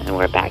Bennett, and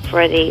we're back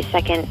for the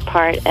second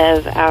part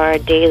of our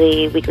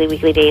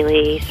weekly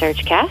daily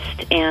search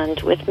cast. And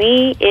with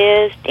me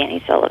is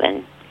Danny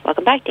Sullivan.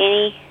 Welcome back,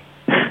 Danny.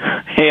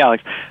 Hey,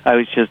 Alex. I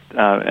was just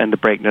in the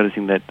break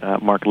noticing that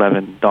Mark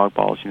Levin, Dog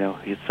Balls,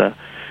 he's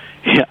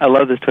I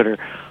love this Twitter.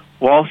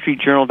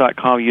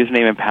 WallStreetJournal.com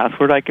username and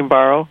password I can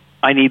borrow.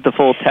 I need the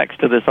full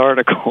text of this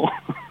article.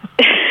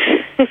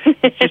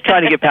 Just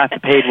trying to get past the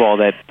paywall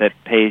that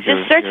pays your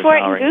Just search for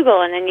it in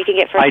Google, and then you can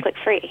get first click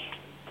free.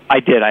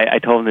 I did. I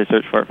told him to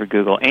search for it for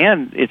Google,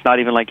 and it's not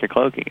even like you're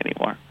cloaking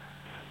anymore.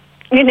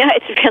 It's really,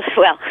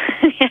 well,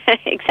 yeah,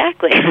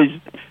 exactly.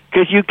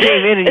 Because you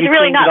came in and it's you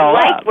really not it all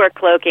like up. We're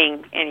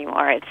cloaking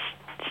anymore. It's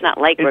not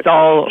like it's we're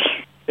all.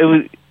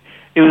 cloaking.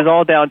 It was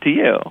all down to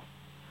you.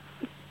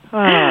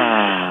 All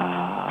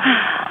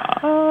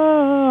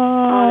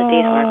the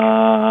day's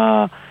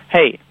work.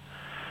 Hey,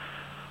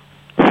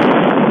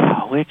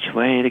 which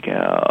way to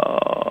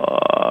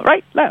go?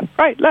 Right, left,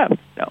 right, left.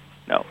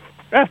 No,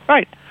 left,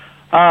 right.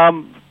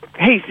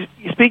 Hey,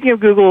 speaking of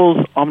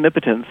Google's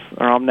omnipotence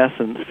or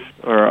omniscience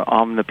or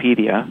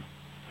omnipedia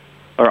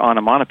or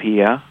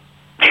onomatopoeia.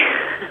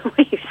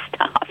 Will you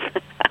stop?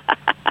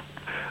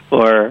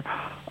 Or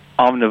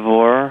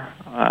omnivore,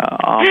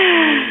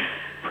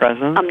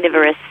 omnipresent.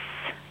 Omnivorous,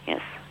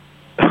 yes.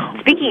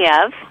 Speaking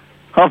of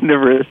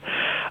omnivorous,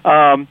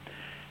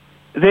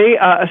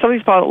 somebody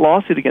filed a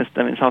lawsuit against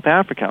them in South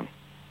Africa.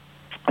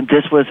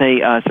 This was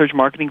a search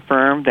marketing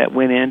firm that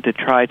went in to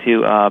try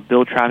to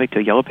build traffic to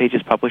a Yellow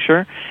Pages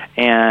publisher,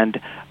 and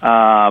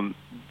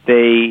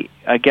they,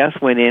 I guess,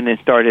 went in and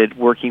started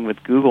working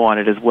with Google on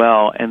it as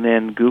well, and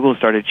then Google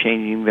started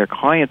changing their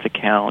client's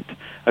account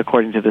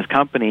according to this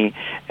company,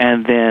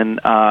 and then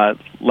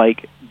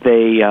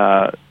they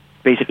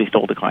basically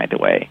stole the client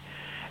away,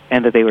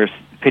 and that they were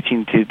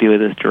pitching to do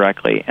this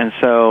directly, and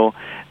so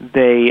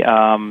they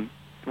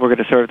were going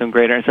to serve them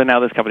greater, and so now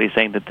this company is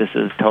saying that this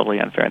is totally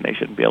unfair and they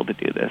shouldn't be able to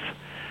do this.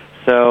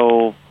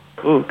 So,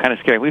 kind of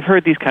scary. We've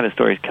heard these kind of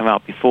stories come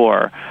out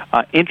before.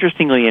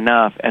 Interestingly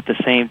enough, at the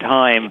same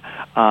time,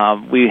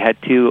 we had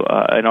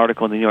an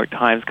article in the New York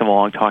Times come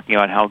along talking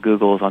about how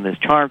Google is on this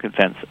charm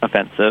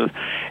offensive,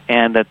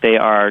 and that they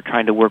are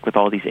trying to work with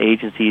all these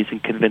agencies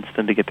and convince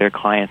them to get their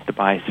clients to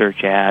buy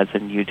search ads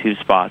and YouTube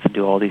spots and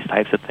do all these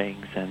types of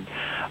things, and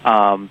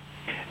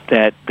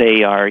that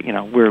they are,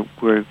 we're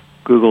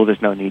Google,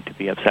 there's no need to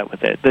be upset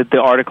with it. The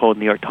article in the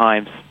New York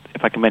Times,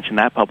 if I can mention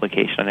that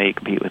publication, I know you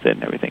compete with it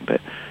and everything,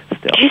 but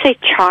still. Did you say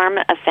charm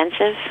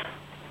offensive?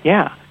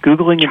 Yeah,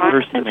 Googling in Charm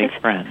person to make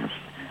friends,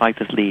 like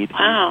this lead.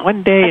 Wow.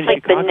 One day That's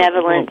like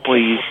benevolent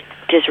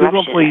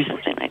disruption or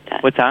something like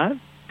that. What's that?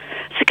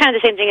 It's kind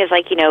of the same thing as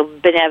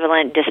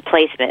benevolent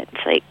displacement.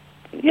 It's like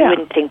you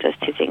wouldn't think those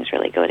two things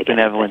really go together.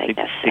 Benevolent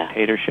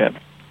dictatorship.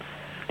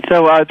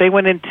 So they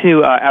went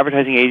into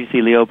advertising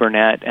agency Leo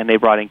Burnett, and they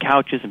brought in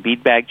couches and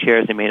beanbag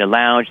chairs. They made a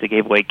lounge. They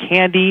gave away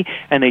candy,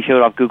 and they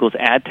showed off Google's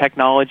ad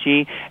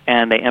technology,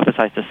 and they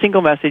emphasized a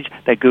single message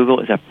that Google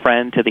is a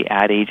friend to the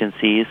ad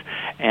agencies.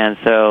 And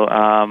so,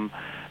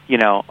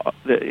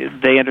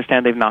 they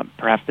understand they've not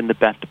perhaps been the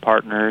best of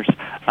partners,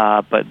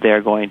 but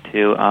they're going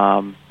to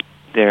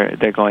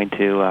they're going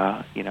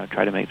to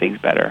try to make things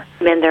better.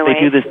 Mend their ways.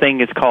 They do this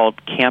thing. It's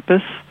called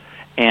Campus.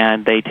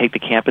 And they take the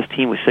campus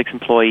team with 6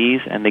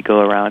 employees, and they go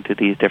around to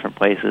these different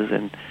places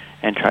and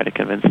try to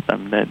convince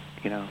them that,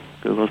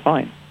 Google's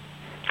fine.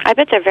 I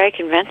bet they're very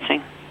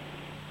convincing.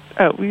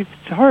 Oh, it's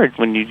hard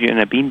when you're in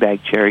a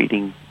beanbag chair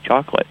eating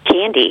chocolate.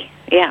 Candy,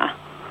 yeah.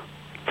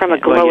 From a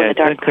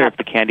glow-in-the-dark It's unclear if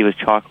the candy was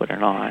chocolate or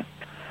not.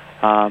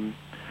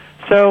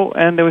 So,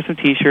 and there were some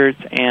T-shirts,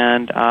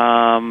 and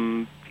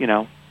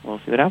we'll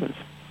see what happens.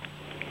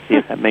 See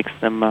if that makes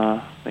them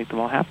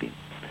all happy.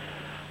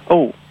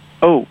 So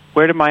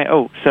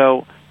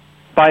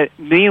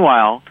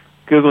meanwhile,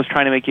 Google's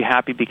trying to make you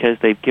happy because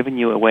they've given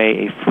you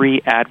away a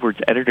free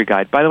AdWords editor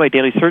guide. By the way,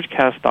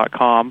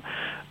 dailysearchcast.com,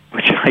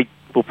 which I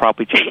will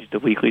probably change to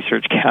Weekly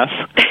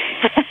Searchcast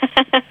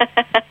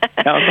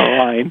down the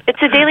line.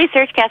 It's a Daily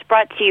Searchcast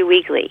brought to you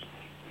weekly.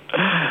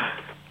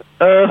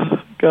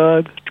 Oh,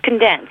 God. It's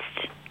condensed.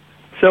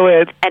 So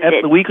at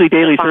the weekly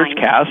Daily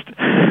Searchcast,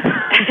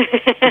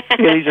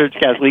 Daily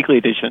Searchcast Weekly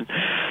Edition,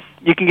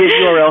 you can get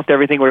URLs to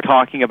everything we're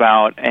talking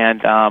about,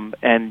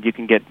 and you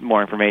can get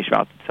more information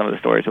about some of the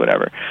stories or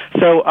whatever.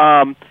 So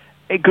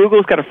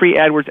Google's got a free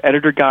AdWords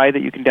editor guide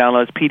that you can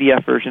download. It's a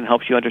PDF version,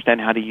 helps you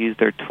understand how to use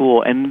their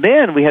tool. And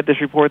then we had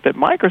this report that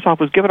Microsoft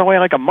was giving away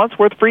like a month's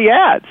worth of free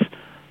ads.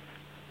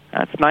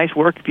 That's nice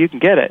work if you can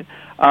get it.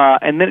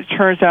 And then it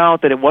turns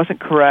out that it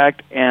wasn't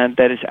correct, and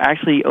that it's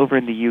actually over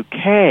in the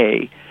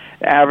UK,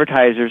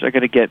 advertisers are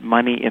going to get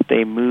money if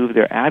they move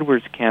their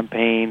AdWords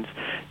campaigns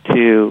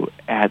to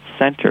Ad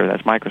Center.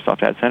 That's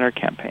Microsoft Ad Center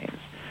campaigns.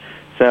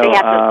 So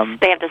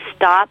they have to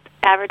stop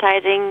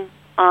advertising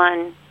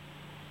on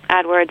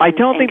AdWords. I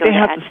don't think they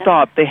have to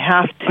stop. They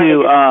have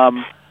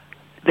to.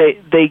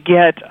 They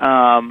get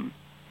a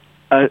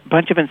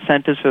bunch of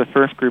incentives for the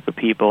first group of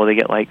people. They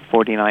get like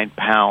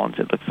 £49,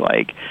 it looks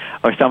like,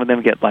 or some of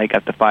them get like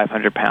up to £500,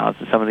 and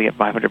some of them get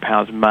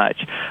 £500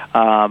 much.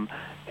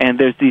 And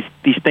there's these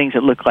things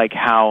that look like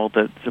how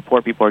the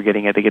support people are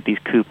getting it. They get these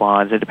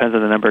coupons. It depends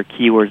on the number of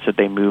keywords that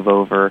they move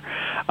over.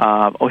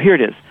 Here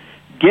it is.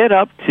 Get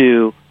up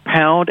to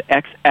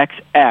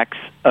 £XXX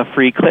of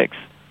free clicks.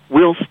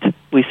 Whilst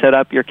we set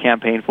up your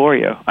campaign for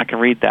you. I can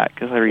read that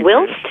because I read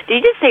whilst?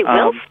 Did you just say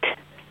whilst?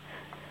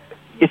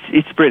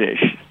 It's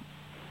British.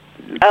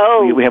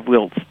 Oh. We have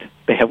whilst.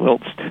 They have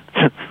whilst.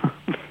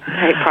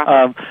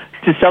 Right,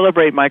 to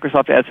celebrate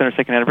Microsoft Ad Center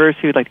 2nd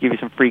anniversary, we'd like to give you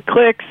some free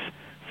clicks.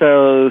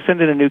 So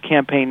send in a new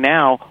campaign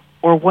now,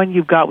 or one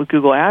you've got with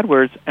Google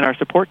AdWords, and our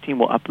support team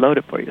will upload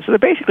it for you. So they're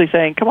basically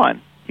saying, come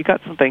on, you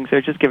got some things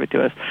there, just give it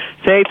to us.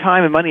 Save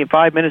time and money in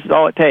 5 minutes is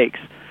all it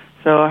takes.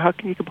 So how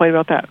can you complain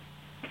about that?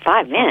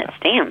 5 minutes,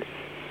 damn.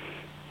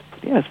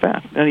 Yeah, it's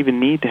fast. You don't even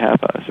need to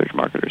have search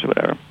marketers or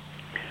whatever.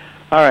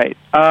 All right.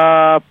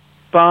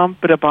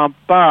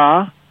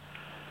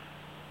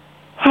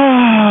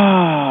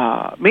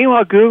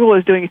 Meanwhile, Google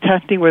is doing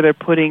testing where they're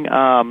putting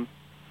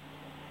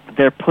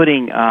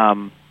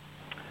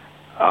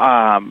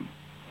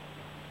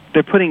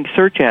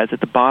search ads at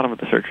the bottom of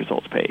the search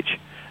results page.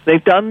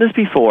 They've done this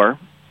before.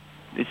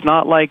 It's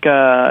not like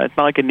a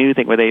new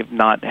thing where they've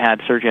not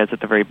had search ads at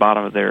the very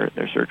bottom of their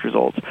search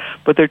results,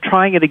 but they're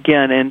trying it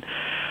again. And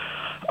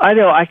I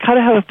know I kind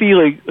of have a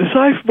feeling,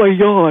 aside from my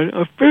yawn,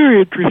 I'm very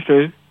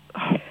interested.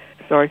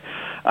 Sorry,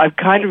 I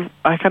kind of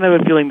have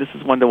a feeling this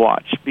is one to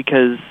watch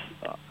because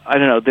I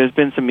don't know. There's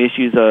been some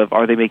issues of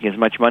are they making as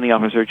much money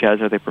off of search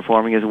ads? Are they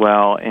performing as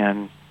well?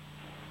 And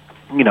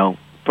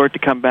for it to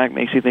come back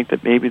makes you think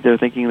that maybe they're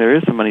thinking there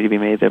is some money to be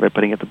made there by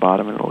putting it at the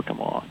bottom and it'll come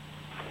along.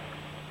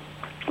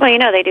 Well,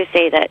 they do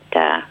say that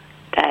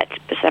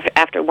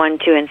after 1,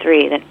 2, and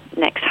 3, the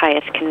next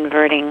highest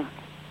converting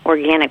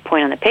organic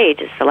point on the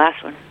page is the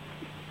last one.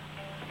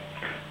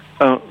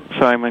 Oh,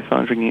 sorry, my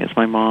phone's ringing. It's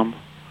my mom.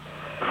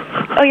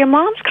 Oh, your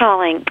mom's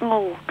calling.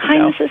 Oh, hi,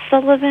 no. Mrs.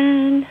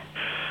 Sullivan.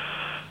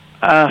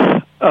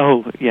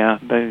 Yeah,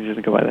 that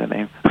doesn't go by that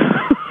name.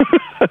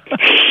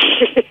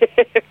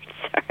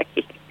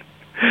 Sorry.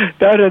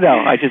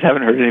 No. I just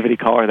haven't heard anybody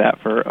call her that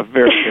for a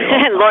very, very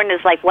long time. Lauren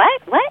is like,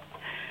 what?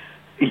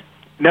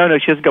 No,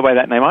 she doesn't go by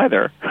that name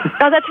either.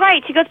 Oh, that's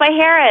right. She goes by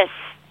Harris.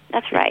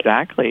 That's right.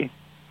 Exactly.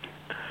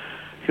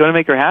 If you want to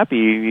make her happy,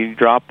 you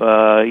drop,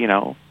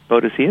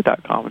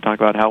 Boadicea.com and talk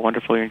about how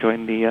wonderful you're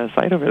enjoying the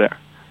site over there.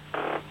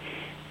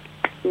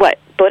 What,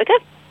 Boudica?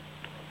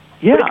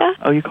 Yeah. Boudica?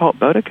 Oh, you call it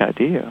Boudica,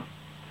 do you?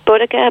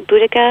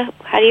 Boudica?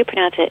 How do you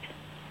pronounce it?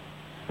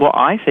 Well,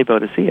 I say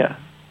Boadicea.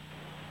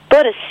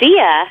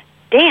 Boadicea?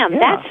 Damn, Yeah.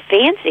 that's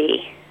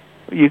fancy.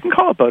 You can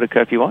call it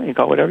Boudica if you want. You can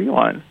call it whatever you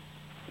want.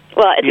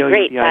 Well, it's a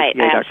great site.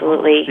 I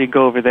absolutely so you can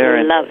go over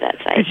there. Love that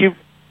site. Because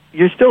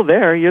you're still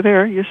there. You're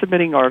there. You're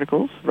submitting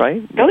articles,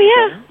 right? Oh,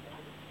 yeah.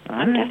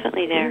 I'm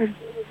definitely there.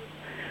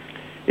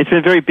 It's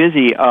been very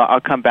busy.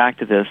 I'll come back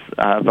to this,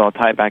 but I'll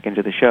tie it back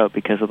into the show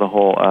because of the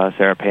whole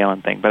Sarah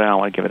Palin thing, but I don't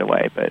want to give it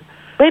away. But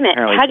wait a minute.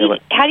 How do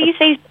you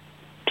say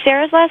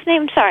Sarah's last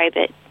name? I'm sorry,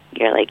 but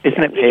you're like...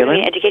 Isn't it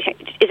Palin? Education.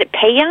 Is it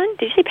Payan?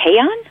 Did you say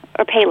Payan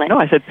or Palin? No,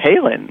 I said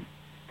Palin.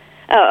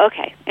 Oh,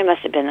 okay. It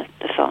must have been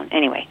the phone.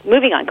 Anyway,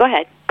 moving on. Go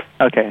ahead.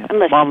 Okay. I'm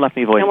listening. Mom left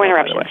me voicemail. No more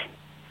interruptions.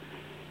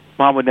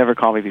 Mom would never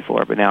call me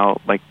before, but now,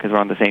 because we're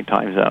on the same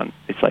time zone,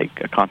 it's like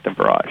a constant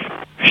barrage.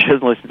 She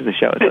doesn't listen to the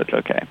show, so it's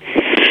okay.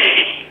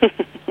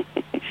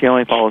 She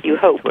only follows me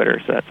on Twitter,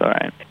 so that's all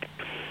right.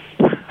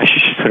 I should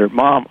just Twitter,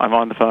 Mom, I'm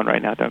on the phone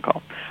right now, don't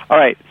call. All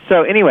right,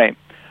 so anyway,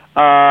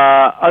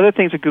 Other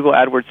things with Google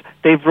AdWords,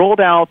 they've rolled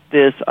out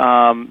this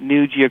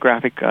new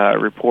geographic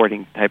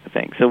reporting type of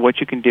thing. So what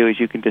you can do is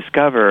you can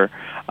discover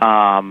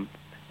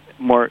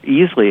more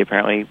easily,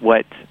 apparently,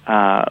 where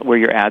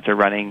your ads are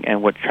running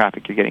and what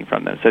traffic you're getting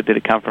from them. So did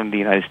it come from the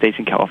United States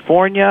and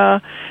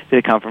California? Did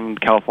it come from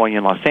California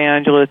and Los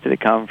Angeles? Did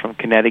it come from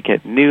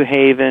Connecticut and New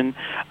Haven?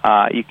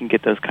 You can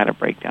get those kind of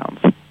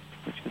breakdowns,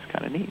 which is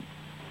kind of neat.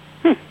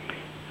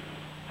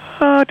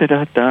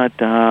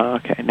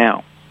 Okay,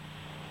 now,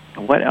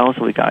 what else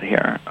have we got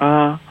here?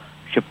 And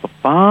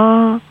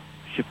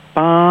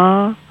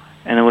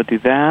then we'll do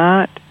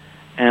that,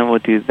 and we'll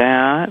do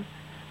that,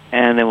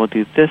 and then we'll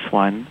do this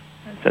one.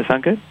 Does that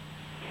sound good?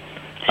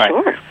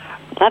 Sure.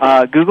 Love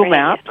it. Google Great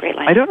Maps. idea. Great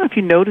line. I don't know if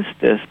you noticed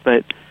this,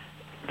 but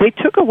they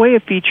took away a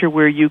feature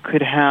where you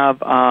could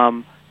have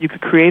you could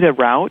create a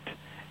route,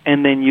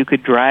 and then you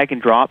could drag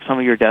and drop some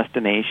of your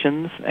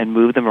destinations and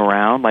move them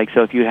around. Like,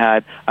 so if you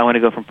had, I want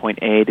to go from point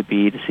A to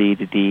B to C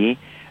to D,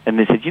 and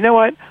they said, you know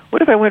what?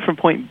 What if I went from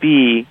point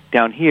B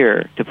down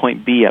here to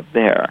point B up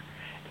there?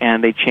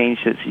 And they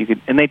changed it so you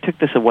could, and they took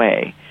this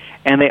away.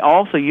 And they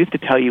also used to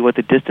tell you what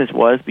the distance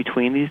was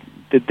between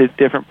the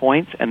different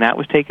points, and that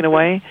was taken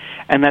away,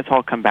 and that's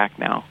all come back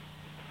now.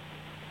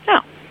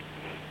 Oh.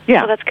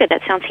 Yeah. Well, that's good.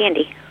 That sounds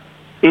handy.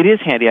 It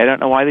is handy. I don't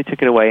know why they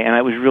took it away, and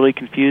it was really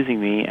confusing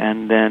me.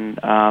 And then,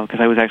 because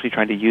I was actually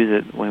trying to use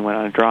it when we went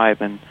on a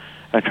drive, and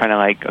I was trying to,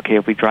 like, okay,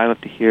 if we drive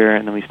up to here,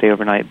 and then we stay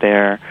overnight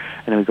there,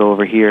 and then we go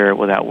over here,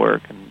 will that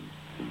work?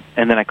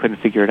 And then I couldn't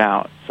figure it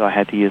out, so I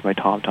had to use my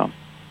TomTom.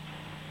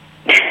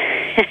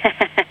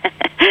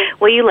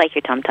 Well, you like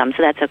your TomTom,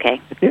 so that's okay.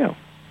 I do.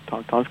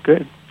 TomTom's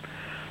good.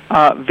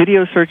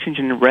 Video search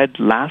engine Red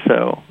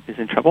Lasso is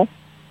in trouble,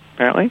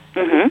 apparently.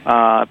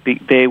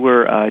 Mm-hmm. They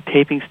were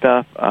taping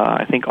stuff,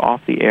 I think,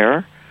 off the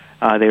air.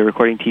 They were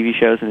recording TV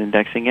shows and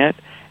indexing it,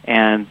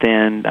 and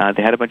then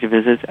they had a bunch of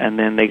visits, and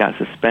then they got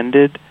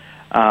suspended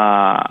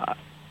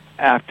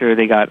after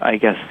they got, I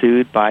guess,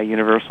 sued by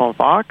Universal and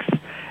Fox,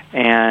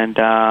 and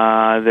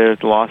there's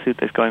a lawsuit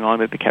that's going on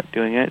that they kept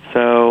doing it.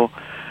 So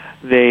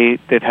they've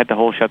had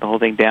to shut the whole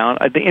thing down.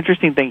 The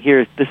interesting thing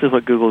here is this is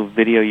what Google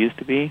Video used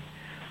to be.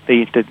 They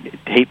used to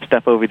tape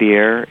stuff over the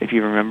air, if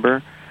you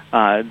remember,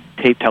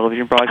 tape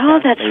television broadcasts. Oh,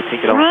 that's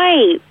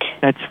right.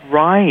 That's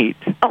right.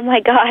 Oh, my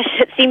gosh.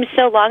 It seems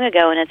so long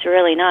ago, and it's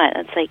really not.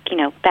 It's like,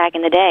 back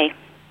in the day.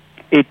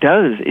 It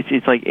does.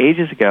 It's like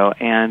ages ago,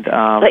 and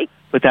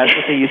but that's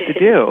what they used to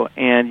do.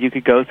 And you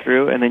could go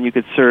through, and then you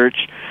could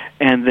search,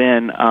 and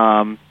then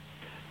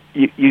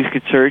you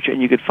could search,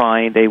 and you could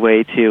find a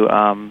way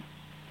to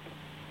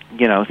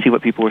see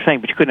what people were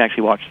saying, but you couldn't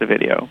actually watch the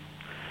video.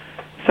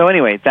 So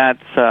anyway,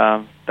 that's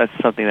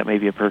something that may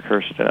be a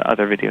precursor to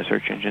other video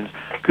search engines.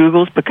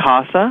 Google's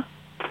Picasa,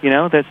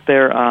 that's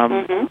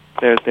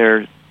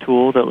their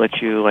tool that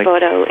lets you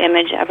photo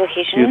image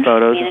application, do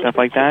photos and stuff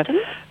like that.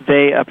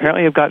 They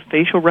apparently have got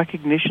facial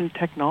recognition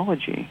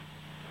technology,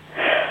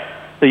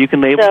 so you can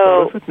label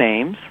photos with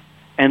names,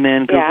 and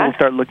then Google will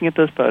start looking at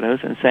those photos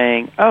and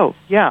saying, "Oh,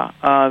 yeah,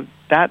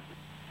 that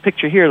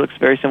picture here looks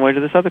very similar to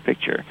this other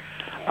picture."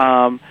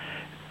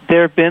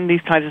 There have been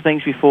these kinds of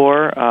things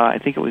before. I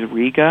think it was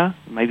Riga.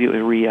 Maybe it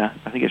was RIA.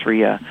 I think it's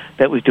RIA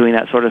that was doing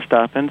that sort of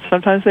stuff. And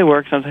sometimes they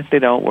work, sometimes they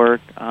don't work.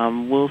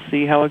 We'll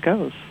see how it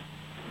goes.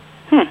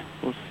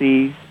 We'll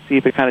see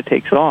if it kind of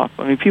takes off.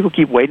 I mean, people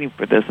keep waiting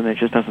for this, and it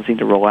just doesn't seem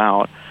to roll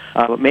out.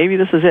 But maybe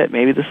this is it.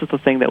 Maybe this is the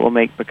thing that will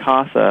make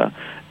Picasa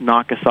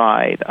knock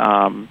aside,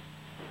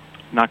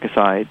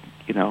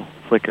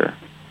 Flickr,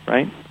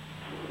 right?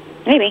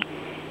 Maybe.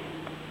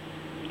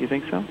 Do you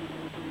think so?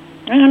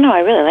 I don't know.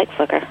 I really like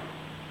Flickr.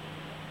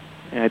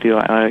 Yeah, I do.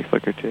 I like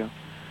Flickr, too.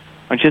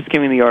 I'm just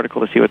skimming the article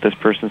to see what this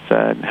person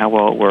said and how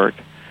well it worked.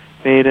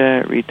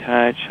 Beta,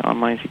 retouch,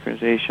 online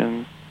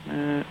synchronization.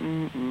 Hang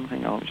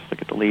on, let me just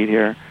look at the lead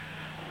here.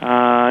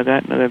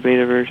 That another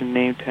beta version,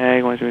 name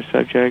tag, one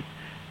subject.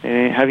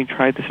 Having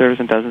tried the service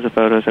in dozens of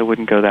photos, I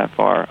wouldn't go that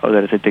far. Oh,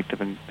 that is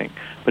addictive and thing.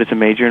 But it's a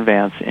major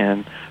advance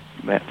in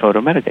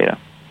photo metadata.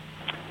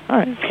 All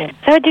right, cool.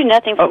 That would do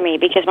nothing for me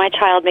because my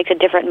child makes a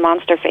different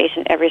monster face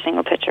in every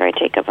single picture I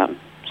take of him.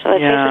 So the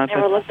faces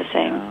never look the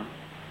same. Yeah.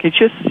 Could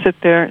you just sit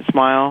there and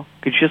smile?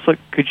 Could you just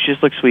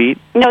look sweet?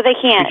 No, they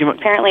can't.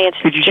 Apparently, it's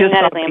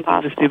genetically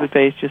impossible. Could you just stupid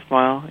face, just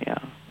smile? Yeah.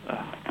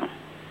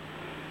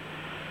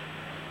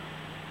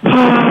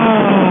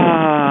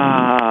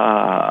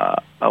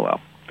 Oh well.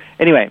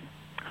 Anyway,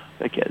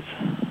 the kids,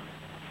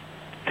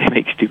 they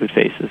make stupid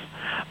faces.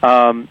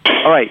 All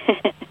right,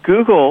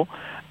 Google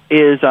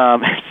is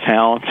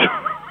sounds.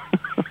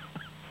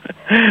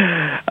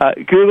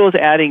 Google's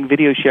adding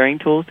video sharing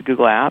tools to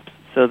Google Apps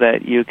so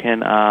that you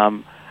can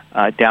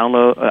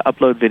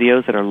upload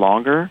videos that are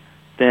longer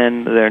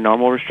than their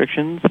normal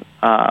restrictions.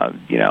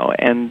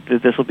 And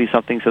this will be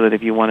something so that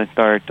if you want to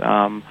start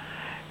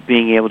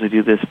being able to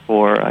do this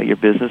for your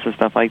business and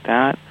stuff like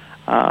that,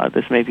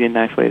 this may be a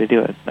nice way to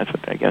do it. That's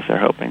what I guess they're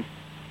hoping.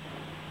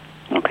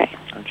 Okay.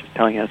 I'm just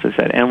telling you, as I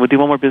said. And we'll do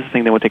one more business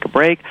thing, then we'll take a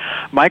break.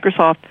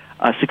 Microsoft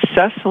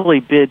successfully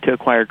bid to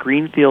acquire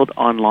Greenfield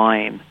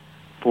Online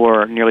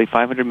for nearly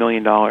 $500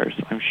 million.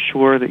 I'm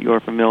sure that you're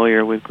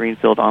familiar with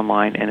Greenfield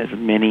Online and its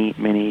many,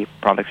 many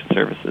products and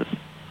services.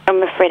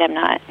 I'm afraid I'm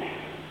not.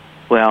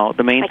 Well,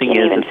 the main thing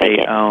is that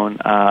they own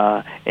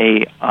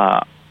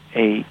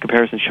a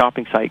comparison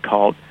shopping site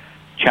called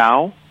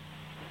Ciao,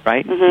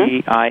 right?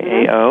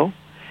 CIAO.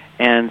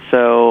 And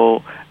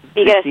so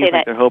you got to say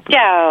that.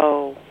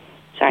 Ciao.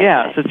 Sorry.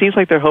 Yeah, so it seems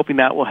like they're hoping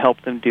that will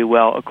help them do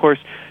well. Of course,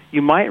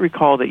 you might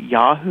recall that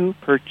Yahoo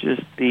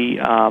purchased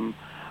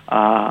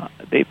what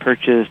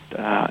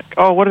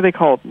are they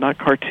called? Not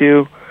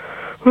Car2.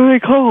 What are they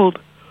called?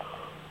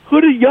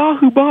 Who did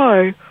Yahoo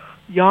buy?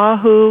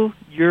 Yahoo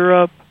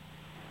Europe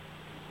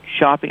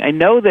Shopping. I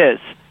know this.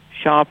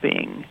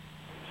 Shopping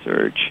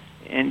search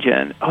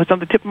engine. Oh, it's on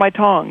the tip of my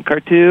tongue.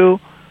 Car2.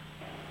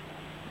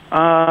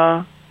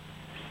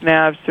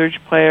 Snap, search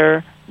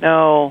player.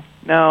 No.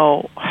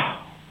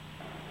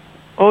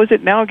 Oh, is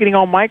it now getting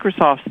all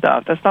Microsoft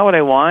stuff? That's not what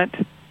I want.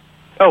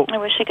 Oh, I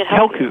wish I could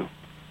help you.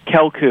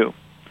 Kelku.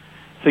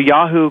 So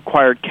Yahoo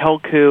acquired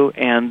Kelku,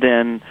 and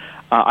then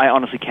I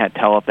honestly can't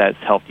tell if that's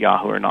helped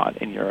Yahoo or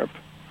not in Europe.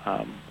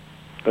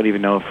 Don't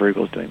even know if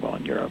Frugal's doing well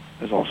in Europe.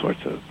 There's all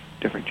sorts of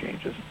different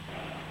changes.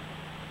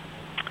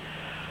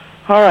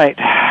 All right,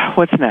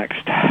 what's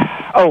next?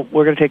 Oh,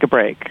 we're going to take a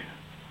break.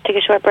 Take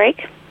a short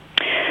break?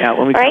 Yeah,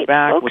 when we come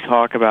back, folks, we'll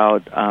talk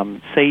about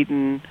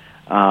Satan,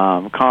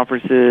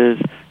 conferences,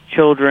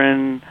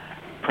 children,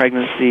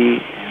 pregnancy,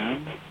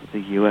 and the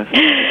U.S.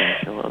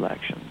 presidential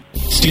election.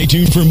 Stay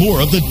tuned for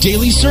more of the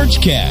Daily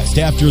Searchcast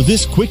after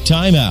this quick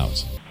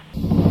timeout.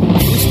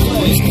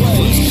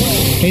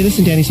 Hey, this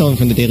is Danny Sullivan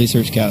from the Daily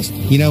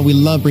Searchcast. You know, we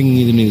love bringing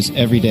you the news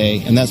every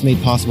day, and that's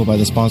made possible by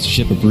the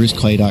sponsorship of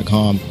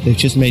BruceClay.com. They've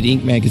just made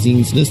Inc.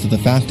 magazine's list of the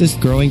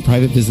fastest growing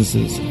private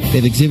businesses.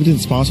 They've exhibited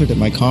and sponsored at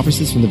my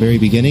conferences from the very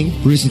beginning.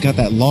 Bruce has got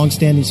that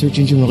long-standing search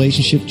engine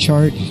relationship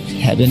chart,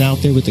 had been out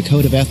there with the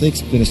code of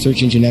ethics, been a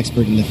search engine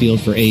expert in the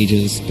field for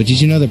ages. But did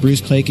you know that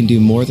Bruce Clay can do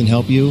more than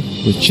help you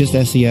with just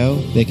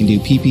SEO? They can do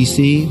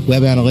PPC,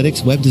 web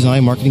analytics, web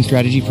design, marketing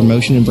strategy,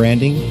 promotion, and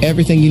branding.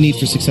 Everything you need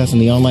for success in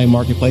the online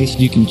marketplace,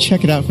 you can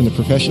check it out from the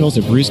professionals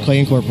at Bruce Clay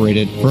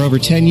Incorporated. For over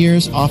 10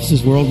 years,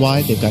 offices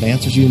worldwide, they've got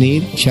answers you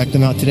need. Check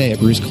them out today at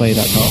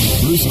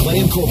bruceclay.com. Bruce Clay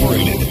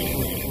Incorporated.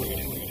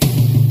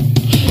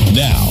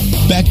 Now,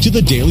 back to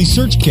the Daily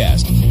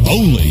Searchcast,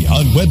 only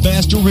on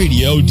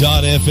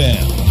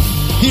webmasterradio.fm.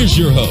 Here's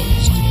your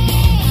host.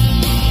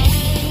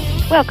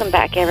 Welcome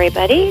back,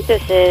 everybody.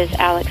 This is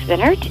Alex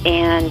Bennert,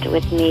 and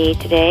with me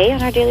today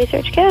on our Daily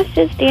Searchcast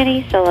is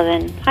Danny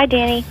Sullivan. Hi,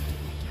 Danny.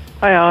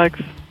 Hi, Alex.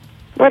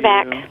 We're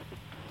back.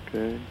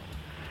 Good. I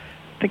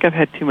think I've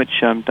had too much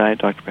Diet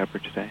Dr. Pepper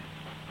today.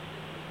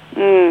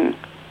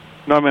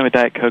 Normally I'm a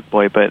Diet Coke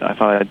boy, but I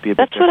thought I'd be a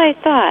bit different. What I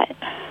thought.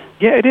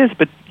 Yeah, it is,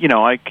 but, you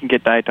know, I can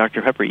get Diet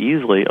Dr. Pepper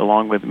easily,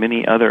 along with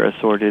many other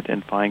assorted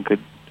and fine, good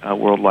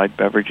worldwide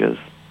beverages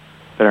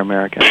that are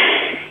American.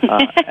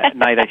 At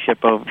night I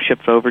shipped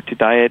over to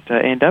Diet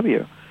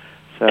A&W.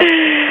 So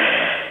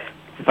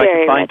if I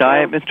can find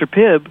Diet Mr.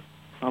 Pibb,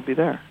 I'll be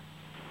there.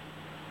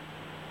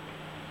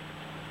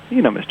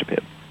 You know Mr.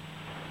 Pibb.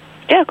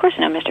 Yeah, of course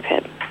I know Mr.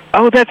 Pibb.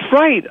 Oh, that's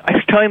right. I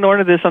was telling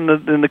Lorna this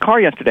in the car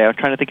yesterday. I was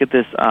trying to think of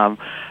this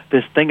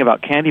thing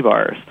about candy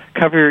bars.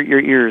 Cover your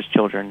ears,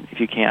 children, if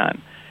you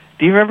can.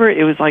 Do you remember?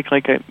 It was like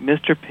a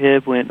Mr.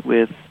 Pibb went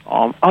with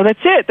oh, that's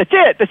it. It's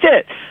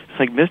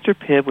like Mr.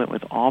 Pibb went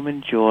with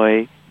Almond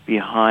Joy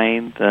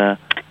behind the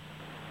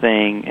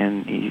thing,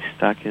 and he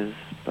stuck his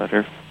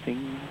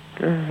butterfinger.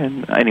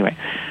 And anyway,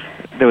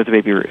 there was a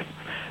Baby Ruth.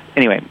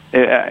 Anyway,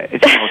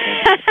 it's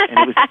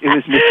and it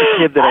was Mr.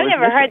 Pibb that I've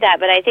never heard that,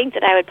 but I think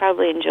that I would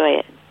probably enjoy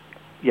it.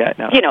 Yeah,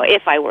 no. You know,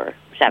 if I were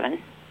 7.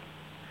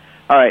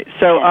 All right.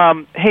 So,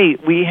 hey,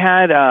 we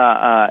had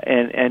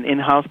an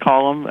in-house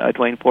column.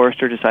 Dwayne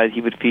Forrester decided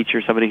he would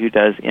feature somebody who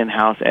does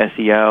in-house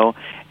SEO,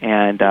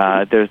 and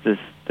there's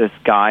this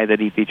guy that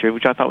he featured,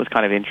 which I thought was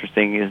kind of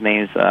interesting. His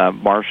name's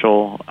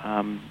Marshall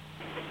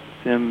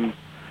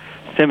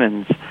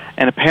Simmons,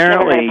 and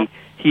apparently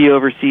he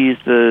oversees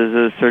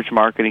the search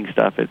marketing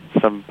stuff at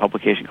some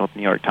publication called the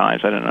New York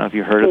Times. I don't know if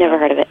you heard of it. Never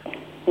heard of it.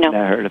 No.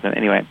 Never heard of them.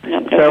 Anyway, no,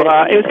 so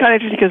it was kind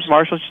of interesting because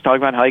Marshall's just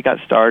talking about how he got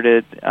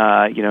started,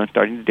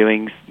 starting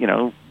doing,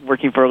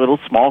 working for a little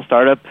small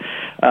startup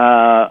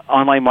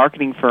online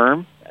marketing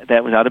firm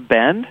that was out of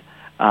Bend,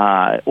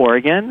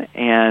 Oregon,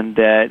 and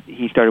that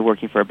he started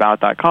working for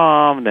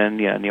About.com, then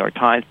New York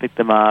Times picked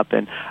them up.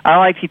 And I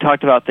liked he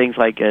talked about things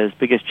like his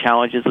biggest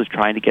challenges was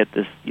trying to get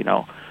this,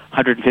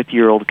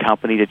 150-year-old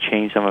company to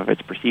change some of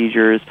its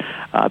procedures.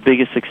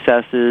 Biggest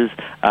successes,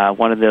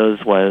 one of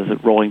those was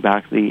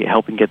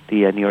helping get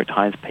the New York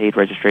Times paid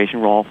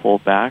registration roll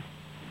pulled back.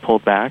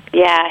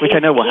 Yeah, which I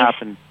know will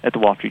happen at the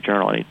Wall Street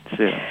Journal soon.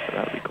 So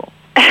that would be cool.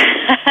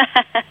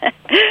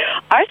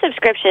 Our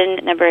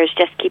subscription numbers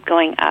just keep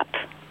going up.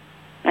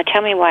 Now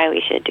tell me why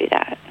we should do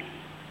that.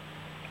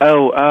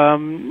 Oh,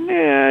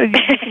 yeah, you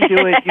can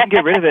do it. You can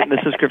get rid of it, and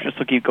the subscriptions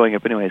will keep going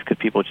up anyways because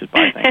people just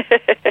buy things.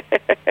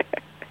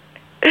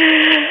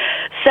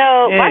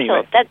 So, Anyway.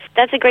 Marshall,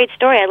 that's a great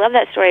story. I love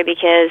that story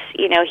because,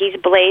 he's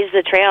blazed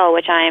the trail,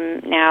 which I'm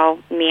now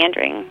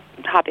meandering,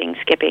 hopping,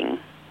 skipping,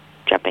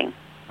 jumping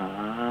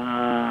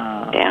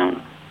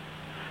down.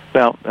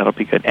 Well, that'll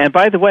be good. And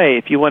by the way,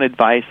 if you want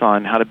advice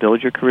on how to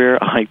build your career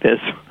like this,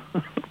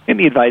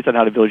 any advice on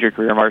how to build your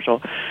career,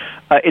 Marshall,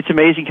 it's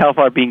amazing how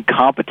far being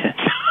competent,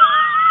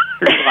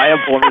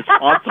 reliable, and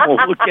responsible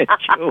will get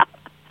you.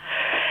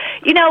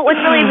 What's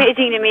really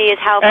amazing to me is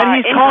how far.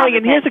 And he's calling,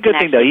 and here's a good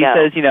thing, though. He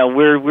says,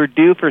 we're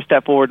due for a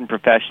step forward in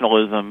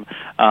professionalism.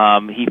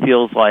 He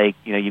feels like,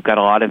 you've got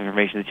a lot of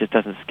information that just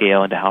doesn't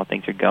scale into how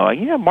things are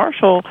going.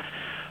 Marshall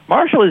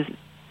is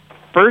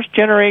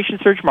first-generation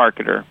search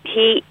marketer.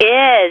 He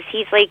is.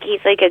 He's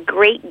like a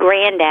great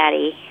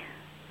granddaddy.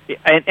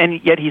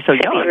 And yet he's so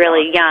young. He's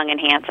really young and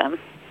handsome.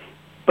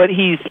 But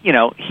he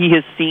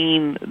has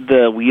seen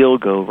the wheel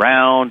go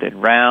round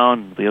and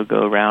round, the wheel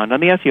go round on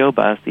the SEO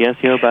bus, the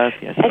SEO bus.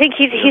 I think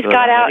he's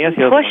got out and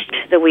pushed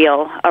the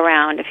wheel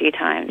around a few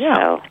times. Yeah.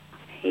 So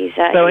he's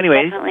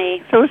anyway,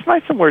 definitely so it's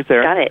nice some words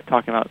there. Got it.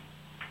 Talking about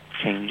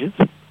changes.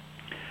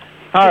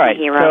 All right.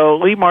 So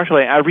Lee Marshall,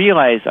 I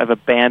realize I've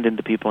abandoned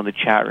the people in the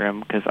chat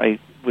room because I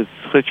was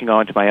switching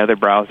on to my other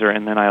browser,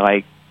 and then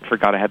I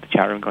forgot I had the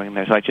chat room going in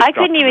there. So I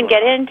couldn't even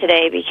get in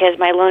today because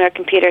my loaner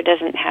computer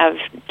doesn't have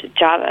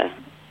Java.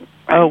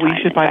 We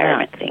should buy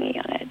Mac. Thingy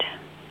on it.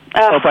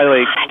 By the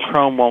way,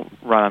 Chrome won't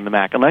run on the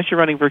Mac unless you're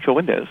running virtual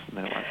Windows.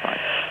 Then it runs fine.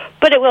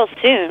 But it will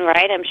soon,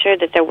 right? I'm sure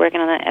that they're working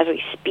on that as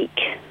we speak.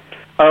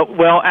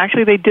 Well,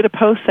 actually, they did a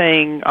post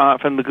saying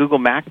from the Google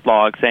Mac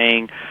blog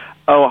saying,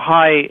 "Oh,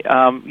 hi,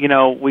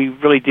 we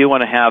really do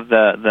want to have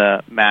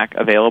the Mac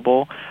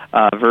available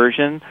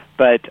version,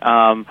 but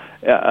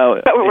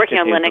we're working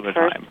on Linux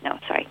first." No,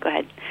 sorry. Go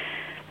ahead.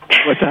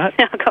 What's that?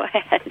 No, go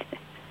ahead.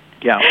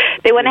 Yeah.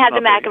 They want to have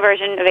the Mac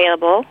version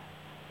available.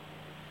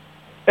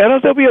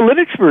 And there'll be a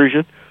Linux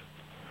version,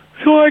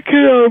 so I can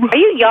Are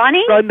you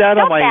yawning? run that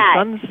Stop on my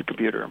son's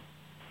computer.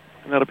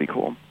 And that'll be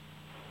cool.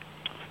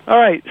 All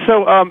right.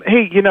 So,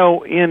 hey,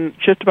 in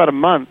just about a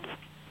month,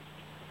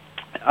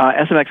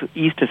 SMX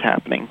East is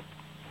happening.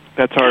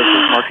 That's our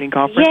marketing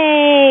conference.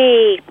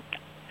 Yay!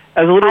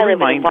 As a little I live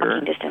reminder,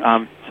 within walking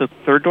distance. So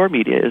Third Door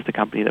Media is the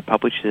company that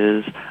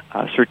publishes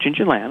Search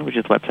Engine Land, which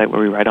is the website where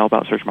we write all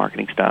about search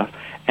marketing stuff,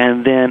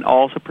 and then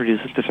also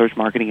produces the Search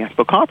Marketing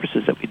Expo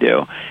conferences that we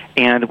do.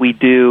 And we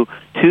do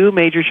 2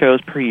 major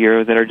shows per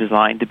year that are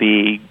designed to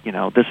be,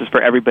 this is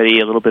for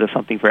everybody, a little bit of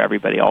something for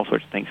everybody, all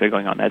sorts of things that are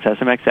going on. That's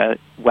SMX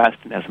West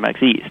and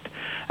SMX East.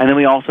 And then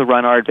we also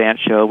run our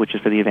advanced show, which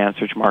is for the advanced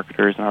search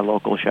marketers, and our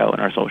local show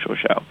and our social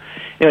show.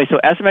 Anyway, so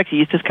SMX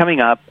East is coming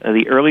up.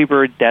 The early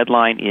bird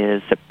deadline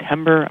is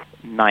September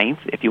 9th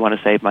if you want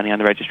to save money on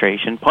the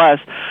registration. Plus,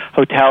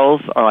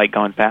 hotels are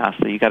going fast,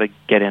 so you got to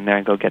get in there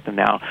and go get them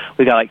now.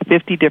 We got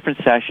 50 different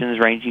sessions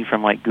ranging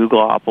from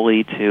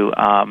Googleopoly to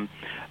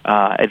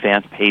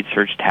advanced paid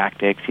search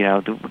tactics.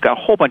 We've got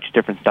a whole bunch of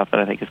different stuff that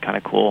I think is kind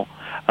of cool.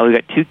 We've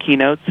got 2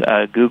 keynotes.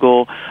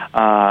 Google's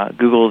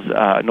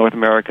North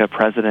America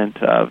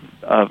president of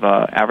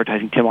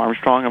advertising, Tim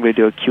Armstrong. I'm going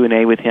to do a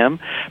Q&A with him.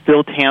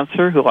 Bill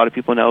Tanser, who a lot of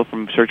people know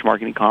from search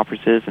marketing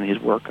conferences and his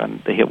work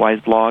on the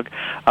Hitwise blog,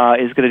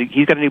 he's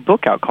got a new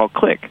book out called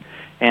Click,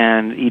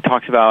 and he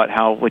talks about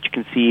what you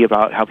can see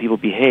about how people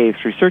behave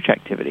through search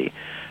activity.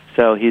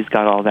 So he's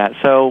got all that.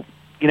 So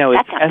it's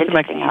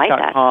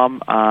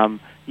smxe.com.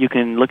 You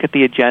can look at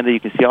the agenda. You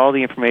can see all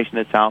the information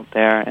that's out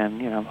there,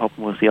 and I'm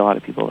hoping we'll see a lot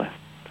of people that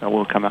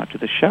will come out to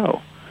the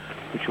show,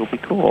 which will be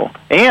cool.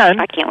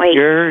 And I can't wait.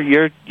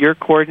 You're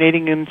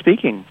coordinating and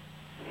speaking.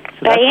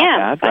 So I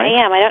am. Bad, right?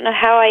 I am. I don't know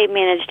how I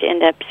managed to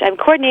end up. So I'm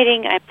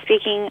coordinating. I'm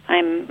speaking.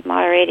 I'm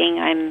moderating.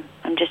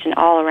 I'm just an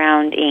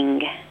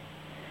all-arounding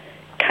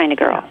kind of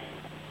girl.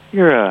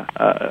 You're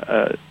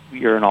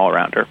you're an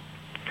all-rounder.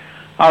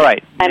 All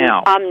right. I'm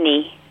now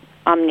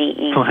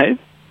omni-ing. What?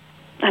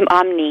 I'm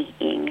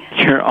omni-ing.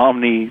 You're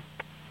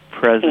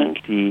omnipresent.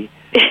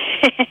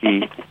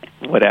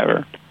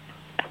 Whatever.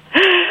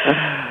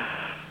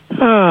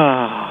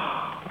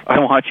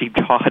 I'm watching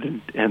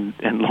Todd and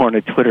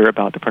Lorna Twitter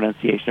about the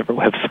pronunciation of her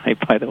website,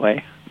 by the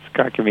way. It's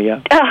cracking me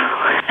up. Oh.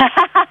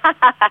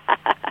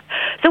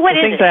 So what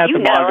is it? You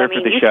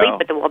sleep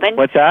with the woman.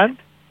 What's that?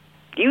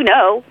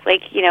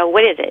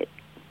 What is it?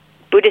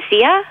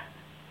 Boudicca?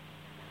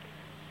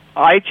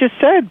 I just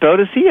said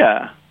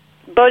Boudicca.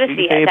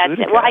 Boudicca, that's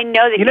it. Well, I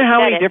know that you know how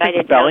many it,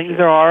 different spellings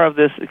there are of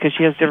this? Because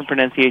she has different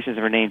pronunciations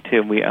of her name,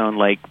 too, and we own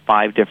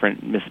 5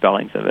 different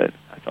misspellings of it.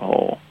 It's a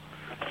whole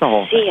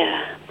thing.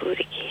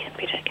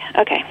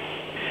 Boudicca. Okay.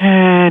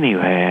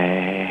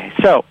 Anyway,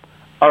 so,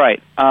 all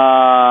right.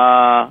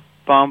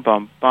 Bum,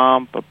 bum,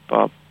 bum, bum,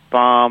 bum,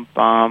 bum,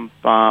 bum,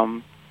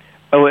 bum.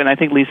 Oh, and I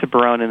think Lisa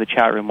Barone in the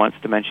chat room wants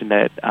to mention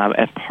that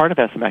as part of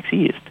SMX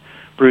East,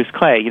 Bruce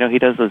Clay, he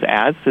does those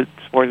ads that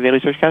support the Daily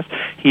Searchcast.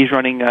 He's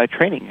running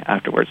training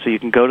afterwards, so you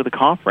can go to the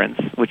conference,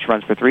 which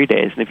runs for 3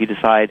 days, and if you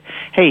decide,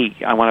 hey,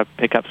 I want to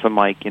pick up some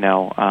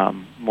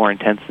more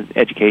intense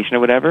education or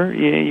whatever,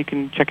 you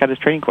can check out his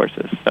training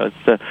courses. So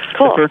it's the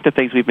sort of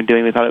things we've been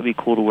doing. We thought it would be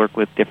cool to work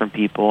with different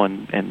people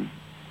and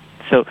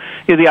So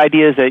the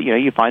idea is that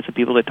you find some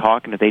people that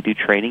talk, and if they do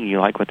training and you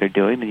like what they're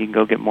doing, then you can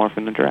go get more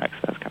from them direct.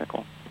 So that's kind of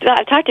cool.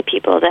 I've talked to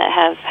people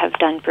that have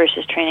done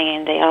Bruce's training,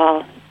 and they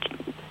all,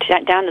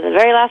 down to the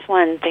very last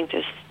one, think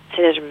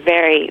there's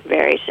very,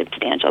 very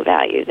substantial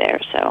value there.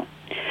 So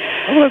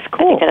that's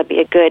cool. I think that'll be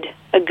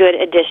a good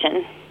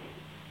addition.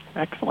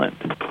 Excellent.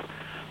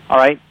 All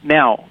right,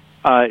 now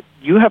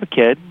you have a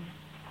kid.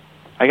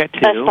 I got 2.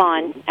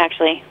 Spawn,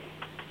 actually.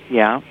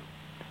 Yeah.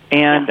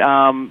 And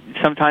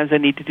sometimes they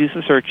need to do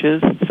some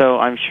searches, so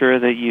I'm sure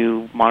that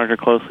you monitor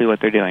closely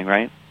what they're doing,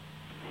 right?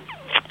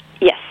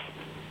 Yes.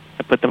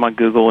 I put them on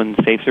Google in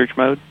safe search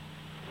mode?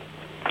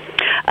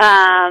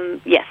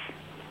 Yes.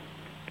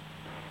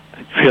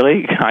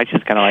 Really? I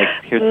just kind of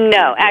here's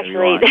no,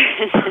 actually.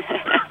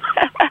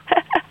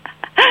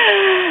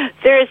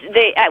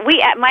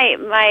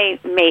 My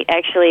mate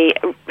actually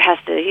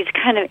he's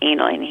kind of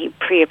anal, and he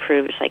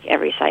pre-approves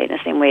every site in the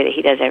same way that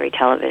he does every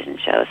television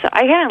show. So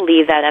I kind of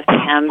leave that up to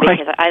him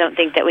because I don't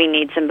think that we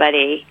need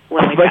somebody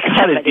when we find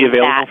somebody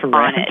that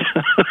on it.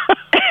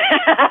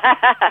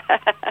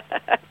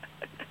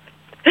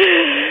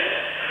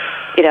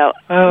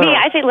 Me,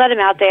 I say let him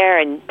out there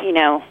and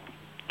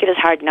get his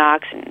hard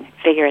knocks and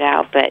figure it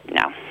out. But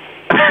no.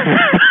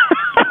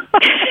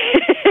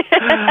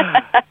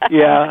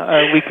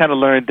 Yeah, we kind of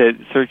learned that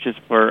searches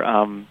for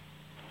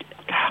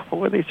what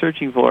were they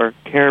searching for?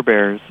 Care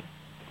Bears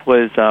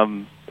was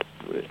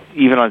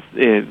even on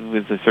it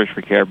was a search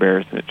for Care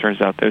Bears, and it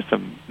turns out there's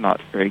some not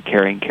very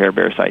caring Care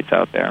Bear sites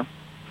out there.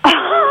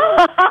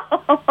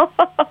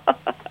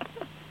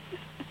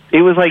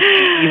 It was like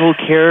evil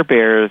Care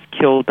Bears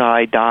kill,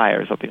 die, die,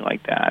 or something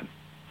like that.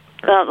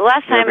 Well, the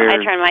last time I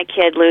turned my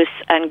kid loose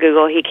on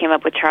Google, he came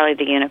up with Charlie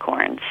the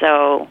Unicorn.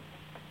 So,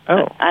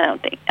 I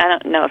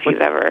don't know if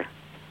you've ever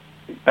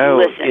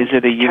listened. Is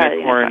it a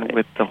unicorn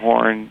with the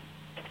horn?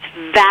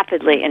 It's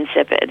vapidly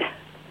insipid.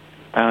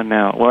 Oh,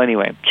 no. Well,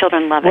 anyway.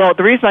 Children love it. Well,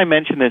 the reason I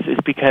mention this is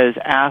because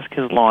Ask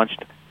has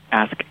launched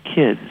Ask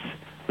Kids,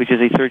 which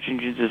is a search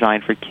engine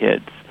designed for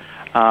kids.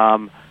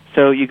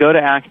 So you go to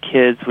Ask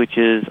Kids, which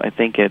is, I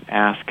think, at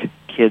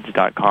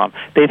askkids.com.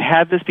 They've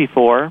had this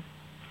before,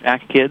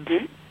 Ask Kids.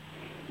 Mm-hmm.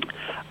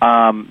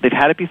 They've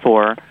had it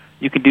before.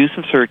 You can do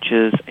some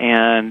searches,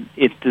 and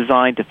it's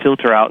designed to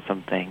filter out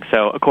some things.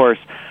 So, of course,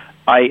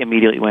 I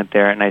immediately went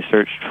there, and I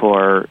searched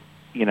for,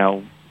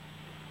 an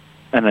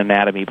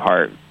anatomy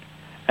part.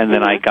 And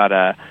then I got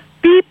a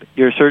beep,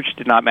 your search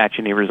did not match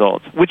any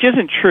results, which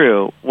isn't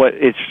true. What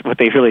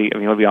they really,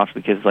 what be honest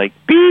with the kids,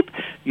 beep,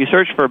 you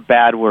search for a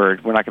bad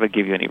word, we're not going to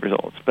give you any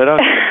results. But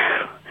okay.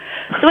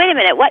 So wait a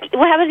minute, what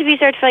happens if you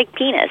search for,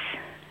 penis?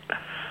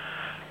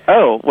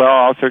 Oh, well,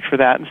 I'll search for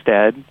that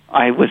instead.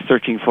 I was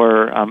searching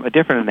for a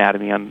different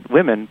anatomy on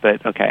women,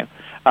 but okay.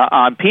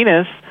 On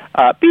penis,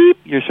 beep,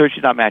 your search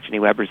did not match any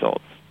web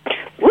results.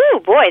 Woo,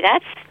 boy,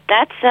 that's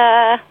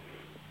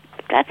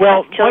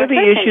well, one of the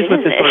issues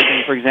with this sort of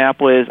thing, for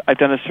example, is I've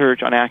done a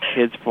search on Ask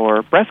Kids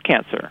for breast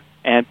cancer,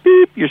 and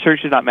beep, your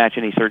search did not match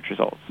any search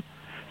results.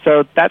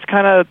 So that's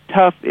kind of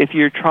tough if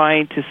you're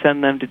trying to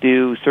send them to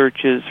do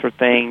searches for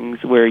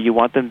things where you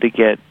want them to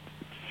get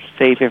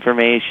safe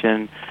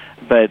information,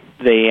 but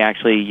they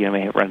actually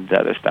may have run into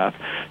other stuff.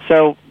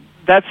 So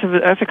that's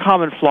a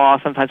common flaw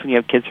sometimes when you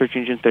have kid search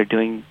engines that are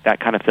doing that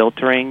kind of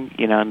filtering.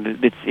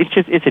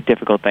 It's a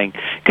difficult thing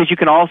because you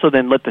can also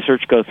then let the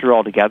search go through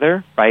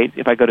altogether, right?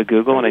 If I go to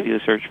Google and I do a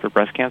search for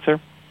breast cancer,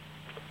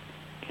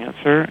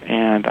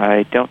 and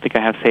I don't think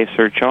I have safe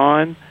search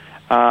on,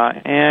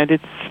 and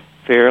it's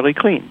fairly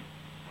clean,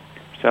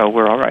 so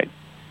we're all right.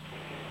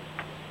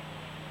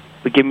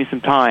 But give me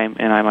some time,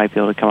 and I might be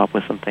able to come up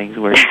with some things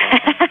where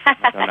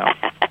I don't know.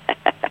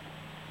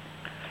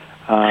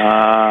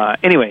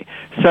 Anyway,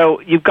 so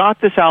you've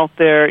got this out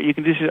there. You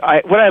can do.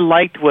 What I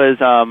liked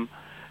was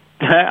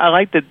I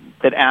liked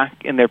that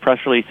Ask in their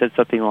press release said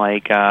something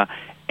like,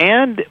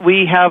 and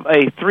we have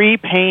a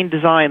 3-pane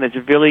design that's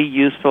really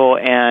useful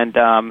and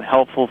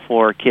helpful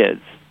for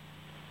kids.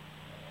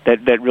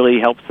 That really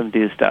helps them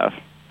do stuff.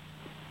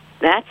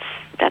 That's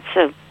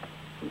a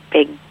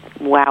big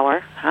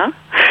wower, huh?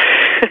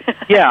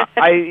 Yeah,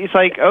 it's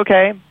like,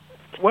 okay,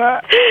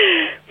 what?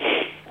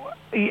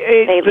 They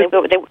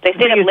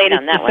stayed up late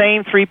on that one. It's the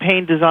same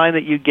 3-pane design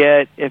that you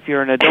get if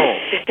you're an adult.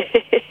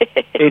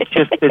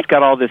 It's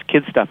got all this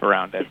kid stuff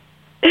around it.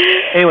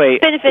 Anyway,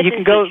 you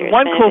can go.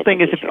 One cool thing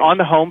is if on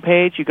the home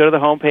page, you go to the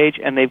home page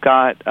and they've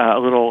got a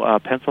little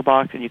pencil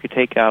box, and you could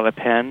take a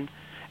pen,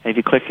 and if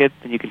you click it,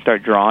 then you can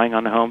start drawing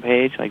on the home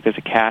page. Like there's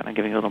a cat, and I'm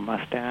giving a little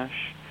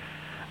mustache.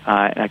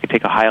 And I could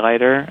take a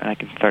highlighter, and I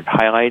can start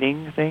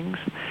highlighting things,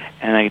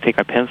 and I can take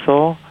my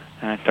pencil,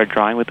 and I start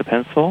drawing with the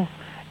pencil.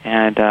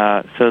 And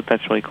so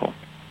that's really cool.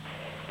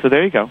 So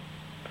there you go.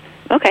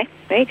 Okay,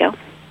 there you go.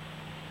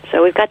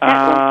 So we've got that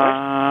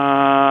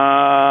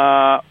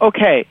one.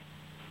 Okay.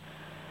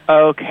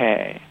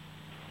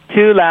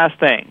 2 last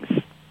things.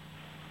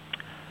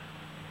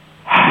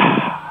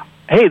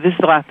 Hey, this is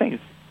the last thing.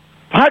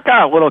 Fuck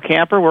out, little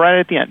camper. We're right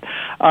at the end.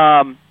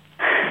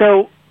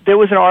 So there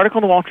was an article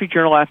in the Wall Street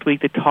Journal last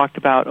week that talked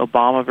about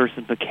Obama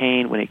versus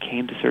McCain when it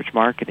came to search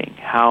marketing,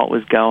 how it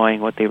was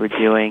going, what they were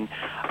doing.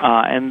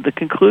 And the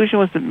conclusion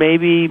was that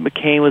maybe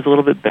McCain was a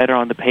little bit better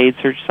on the paid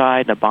search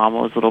side, and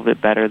Obama was a little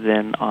bit better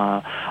than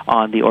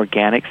on the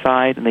organic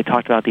side. And they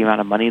talked about the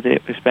amount of money that they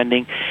were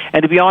spending.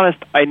 And to be honest,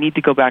 I need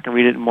to go back and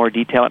read it in more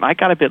detail. And I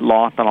got a bit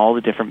lost on all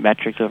the different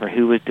metrics over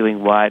who was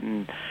doing what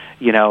and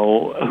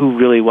who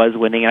really was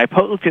winning. And I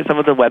looked at some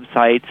of the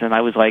websites, and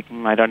I was like,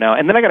 I don't know.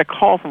 And then I got a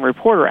call from a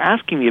reporter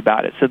asking me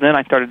about it. So then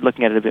I started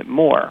looking at it a bit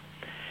more.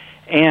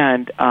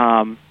 And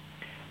I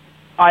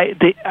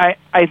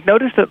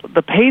noticed that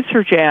the paid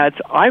search ads,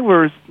 I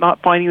was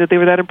not finding that they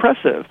were that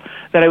impressive.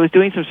 That I was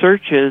doing some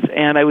searches,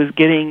 and I was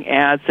getting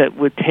ads that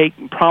would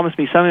promise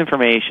me some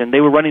information.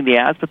 They were running the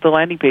ads, but the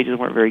landing pages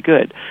weren't very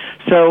good.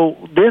 So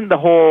then the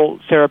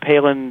whole Sarah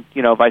Palin,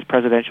 vice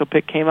presidential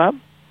pick came up.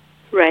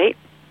 Right.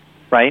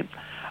 Right.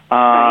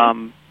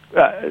 By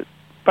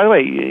the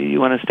way, you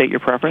want to state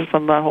your preference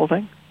on that whole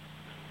thing?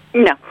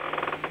 No.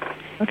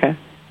 Okay.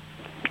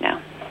 No.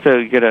 So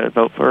you get a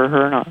vote for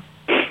her or not?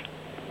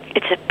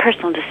 It's a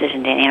personal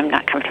decision, Danny. I'm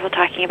not comfortable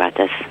talking about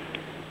this.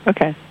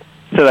 Okay.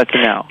 So that's a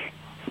no.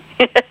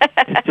 Is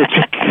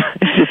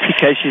it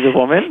because she's a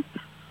woman?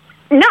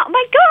 No,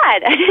 my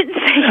God. I didn't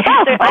say yes.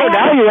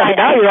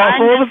 Now you're all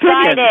full of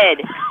opinion.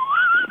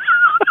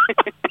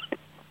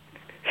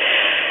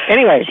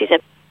 Anyway. She's a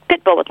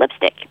pit bull with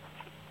lipstick.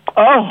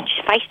 Oh,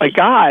 she's feisty. My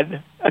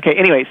God. Okay,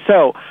 anyway,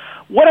 so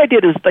what I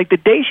did is, the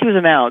day she was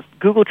announced,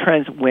 Google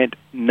Trends went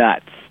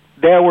nuts.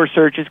 There were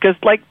searches, because,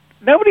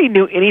 nobody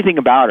knew anything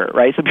about her,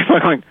 right? So people are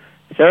going,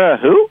 Sarah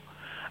who?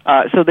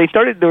 So there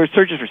were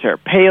searches for Sarah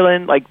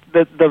Palin,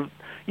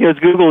 as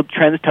Google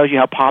Trends tells you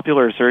how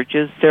popular a search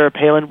is, Sarah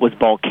Palin was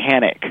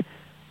volcanic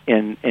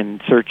in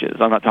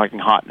searches. I'm not talking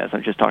hotness,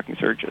 I'm just talking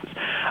searches.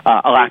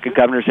 Alaska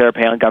Governor Sarah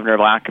Palin, Governor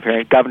of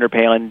Alaska, Governor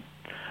Palin,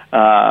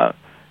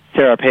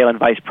 Sarah Palin,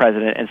 Vice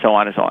President, and so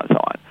on and so on and so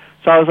on.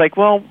 So I was like,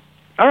 well,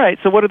 all right,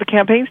 so what are the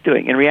campaigns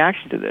doing in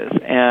reaction to this?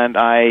 And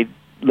I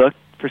looked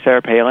for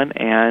Sarah Palin,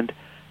 and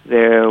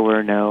there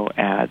were no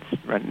ads.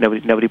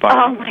 Nobody bought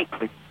her. Oh, my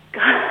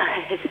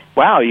God.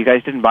 Wow, you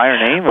guys didn't buy her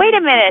name? Wait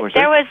a minute.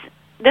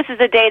 This is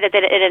the day that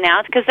it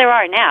announced, because there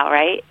are now,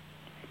 right?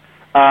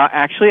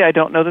 Actually, I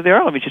don't know that there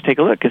are. Let me just take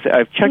a look, because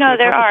I've checked. No,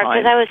 there are,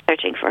 because I was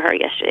searching for her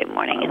yesterday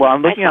morning. Well,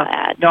 I'm looking at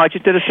ads. No, I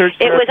just did a search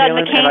for Sarah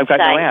Palin, and I've got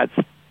no ads.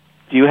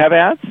 Do you have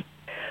ads?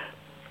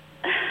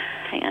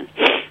 Hang on.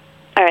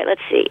 All right,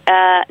 let's see.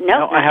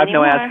 No, I have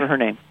no ads for her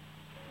name.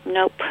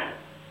 Nope.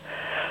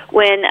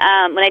 When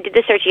I did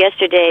the search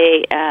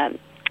yesterday,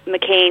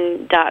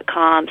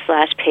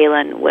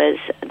 McCain.com/Palin was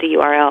the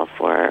URL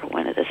for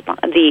one of the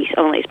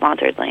only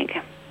sponsored link.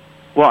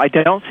 Well, I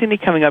don't see any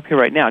coming up here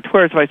right now.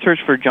 Whereas if I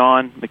search for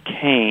John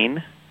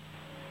McCain,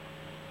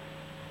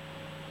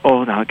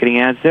 not getting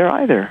ads there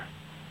either.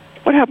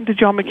 What happened to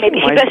John McCain? Maybe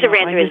he must have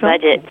ran through his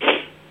budget.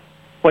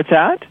 What's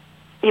that?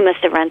 He must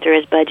have run through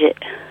his budget.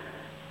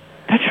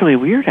 That's really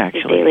weird,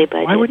 actually. His daily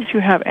budget. Why wouldn't you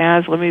have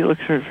ads? Let me look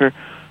for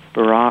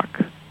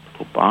Barack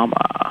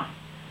Obama.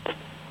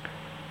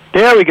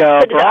 There we go.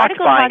 Barack's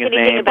buying his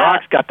name.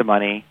 Barack's got the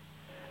money.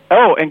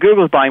 Oh, and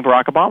Google's buying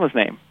Barack Obama's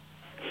name.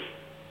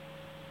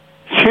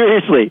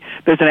 Seriously,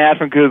 there's an ad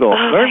from Google.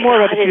 Learn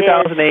more about the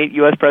 2008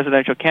 U.S.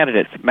 presidential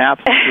candidates.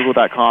 Maps,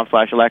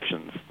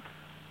 google.com/elections.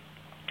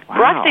 Wow.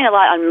 Barack's doing a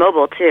lot on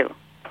mobile, too.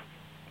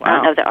 Wow. I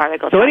don't know if the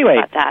article talks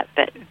about that,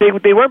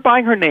 but they weren't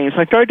buying her name, so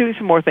I started doing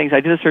some more things. I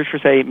did a search for,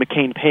 say,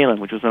 McCain Palin,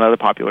 which was another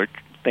popular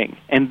thing.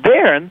 And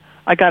then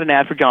I got an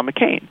ad for John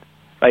McCain.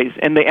 Right?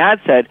 And the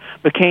ad said,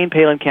 McCain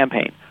Palin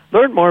campaign.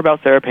 Learn more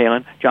about Sarah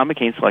Palin, John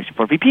McCain's selection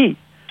for VP.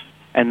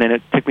 And then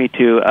it took me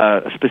to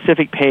a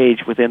specific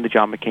page within the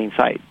John McCain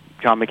site,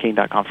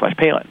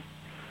 johnmccain.com/Palin.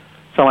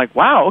 So I'm like,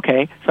 wow,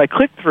 okay. So I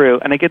click through,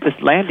 and I get this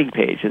landing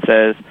page that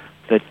says,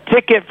 the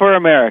ticket for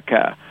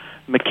America,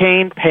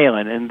 McCain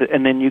Palin.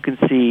 And then you can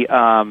see,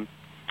 then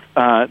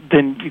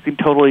you can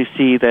totally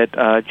see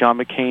that John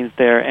McCain's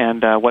there,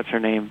 and what's her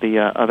name, the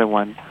other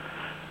one?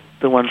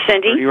 The one from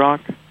Cindy? 30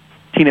 Rock?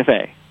 Tina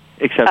Fey,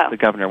 except the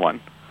governor one,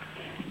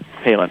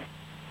 Palin.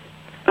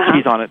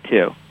 She's on it,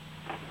 too,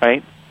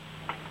 right?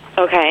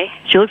 Okay.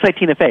 She looks like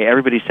Tina Fey.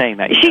 Everybody's saying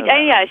that.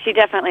 Yeah, she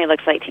definitely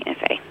looks like Tina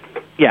Fey.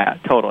 Yeah,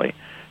 totally.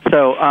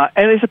 So, and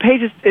there's a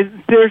page,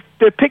 there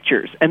are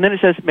pictures, and then it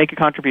says, make a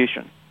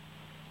contribution.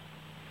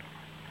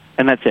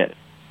 And that's it.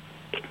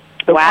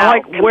 So wow, I'm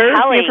like, where's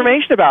the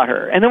information about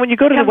her? And then when you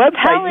go to the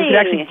website, you can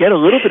actually get a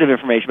little bit of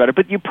information about her.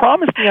 But you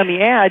promised me on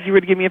the ad you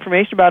were to give me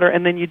information about her,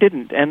 and then you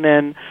didn't. And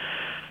then,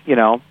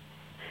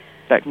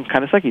 that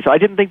kind of sucky. So I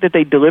didn't think that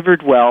they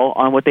delivered well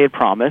on what they had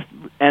promised,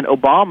 and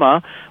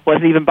Obama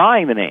wasn't even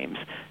buying the names.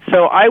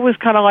 So I was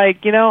kind of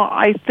like,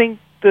 I think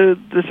the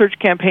search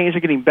campaigns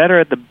are getting better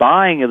at the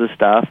buying of the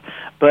stuff,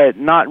 but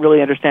not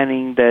really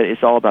understanding that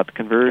it's all about the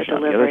conversion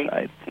on the other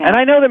side. Yeah. And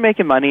I know they're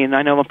making money, and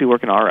I know it must be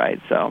working all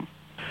right. So,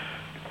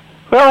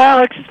 well,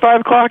 Alex, it's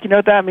 5 o'clock. You know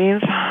what that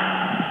means?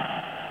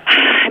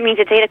 It means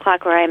it's 8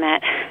 o'clock where I'm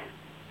at.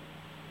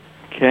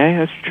 Okay,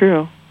 that's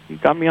true. You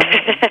got me on.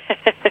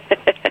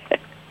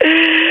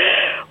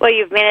 Well,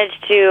 you've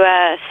managed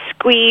to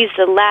squeeze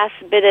the last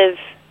bit of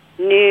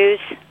news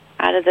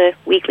out of the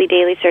weekly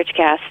Daily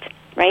Searchcast,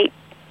 right?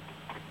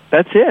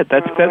 That's it.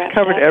 That's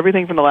covered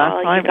everything from the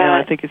last time, and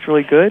I think it's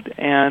really good.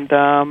 And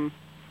why?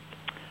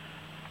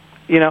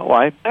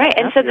 All right.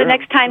 And so the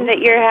next time that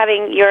you're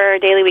having your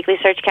daily weekly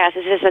Searchcast,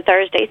 is this a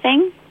Thursday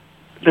thing?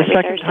 The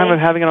second time of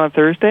having it on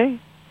Thursday?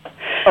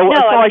 Oh, no,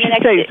 I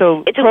should say.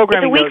 So it's a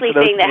weekly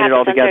thing that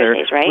happens on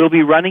Thursdays, right? We'll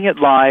be running it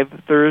live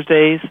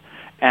Thursdays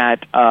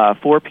at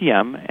 4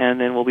 p.m., and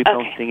then we'll be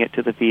posting it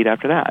to the feed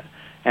after that.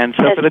 And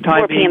so for the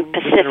time being, we're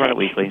going to run it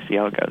weekly, see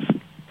how it goes.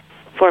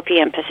 4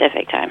 p.m.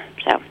 Pacific time.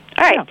 So, all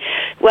right. Yeah.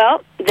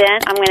 Well, then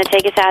I'm going to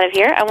take us out of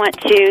here. I want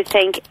to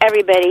thank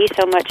everybody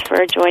so much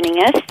for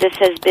joining us. This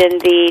has been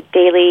the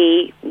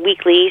daily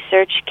weekly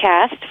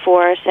Searchcast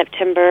for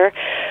September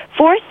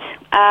 4th.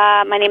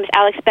 My name is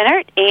Alex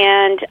Bennert,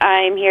 and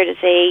I'm here to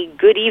say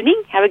good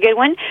evening. Have a good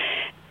one.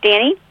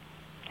 Danny,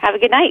 have a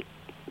good night.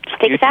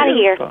 Take us out of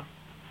here.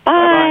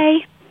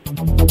 Bye.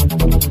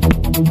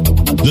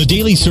 The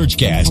Daily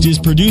Searchcast is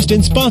produced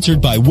and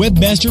sponsored by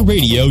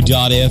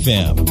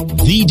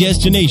WebmasterRadio.fm, the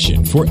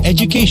destination for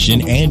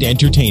education and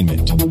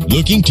entertainment.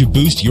 Looking to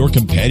boost your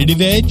competitive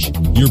edge,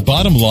 your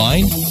bottom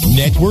line,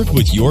 network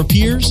with your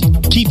peers?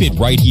 Keep it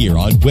right here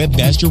on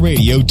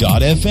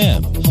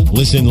WebmasterRadio.fm.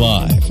 Listen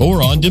live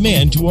or on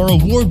demand to our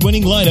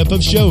award-winning lineup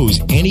of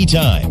shows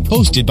anytime,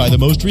 hosted by the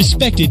most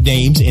respected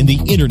names in the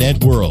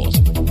Internet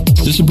world.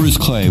 This is Bruce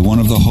Clay, one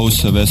of the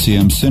hosts of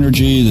SEM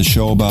Synergy, the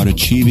show about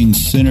achieving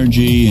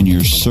synergy in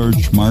your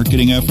search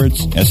marketing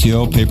efforts,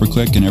 SEO,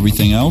 pay-per-click, and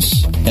everything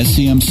else.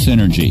 SEM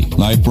Synergy,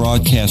 live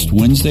broadcast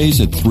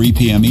Wednesdays at 3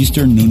 p.m.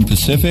 Eastern, noon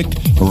Pacific,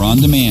 or on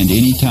demand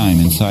anytime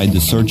inside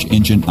the Search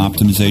Engine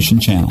Optimization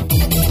channel.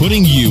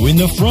 Putting you in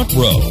the front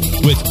row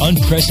with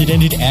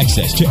unprecedented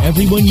access to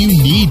everyone you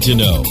need to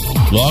know.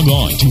 Log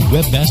on to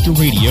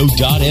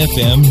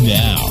webmasterradio.fm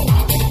now.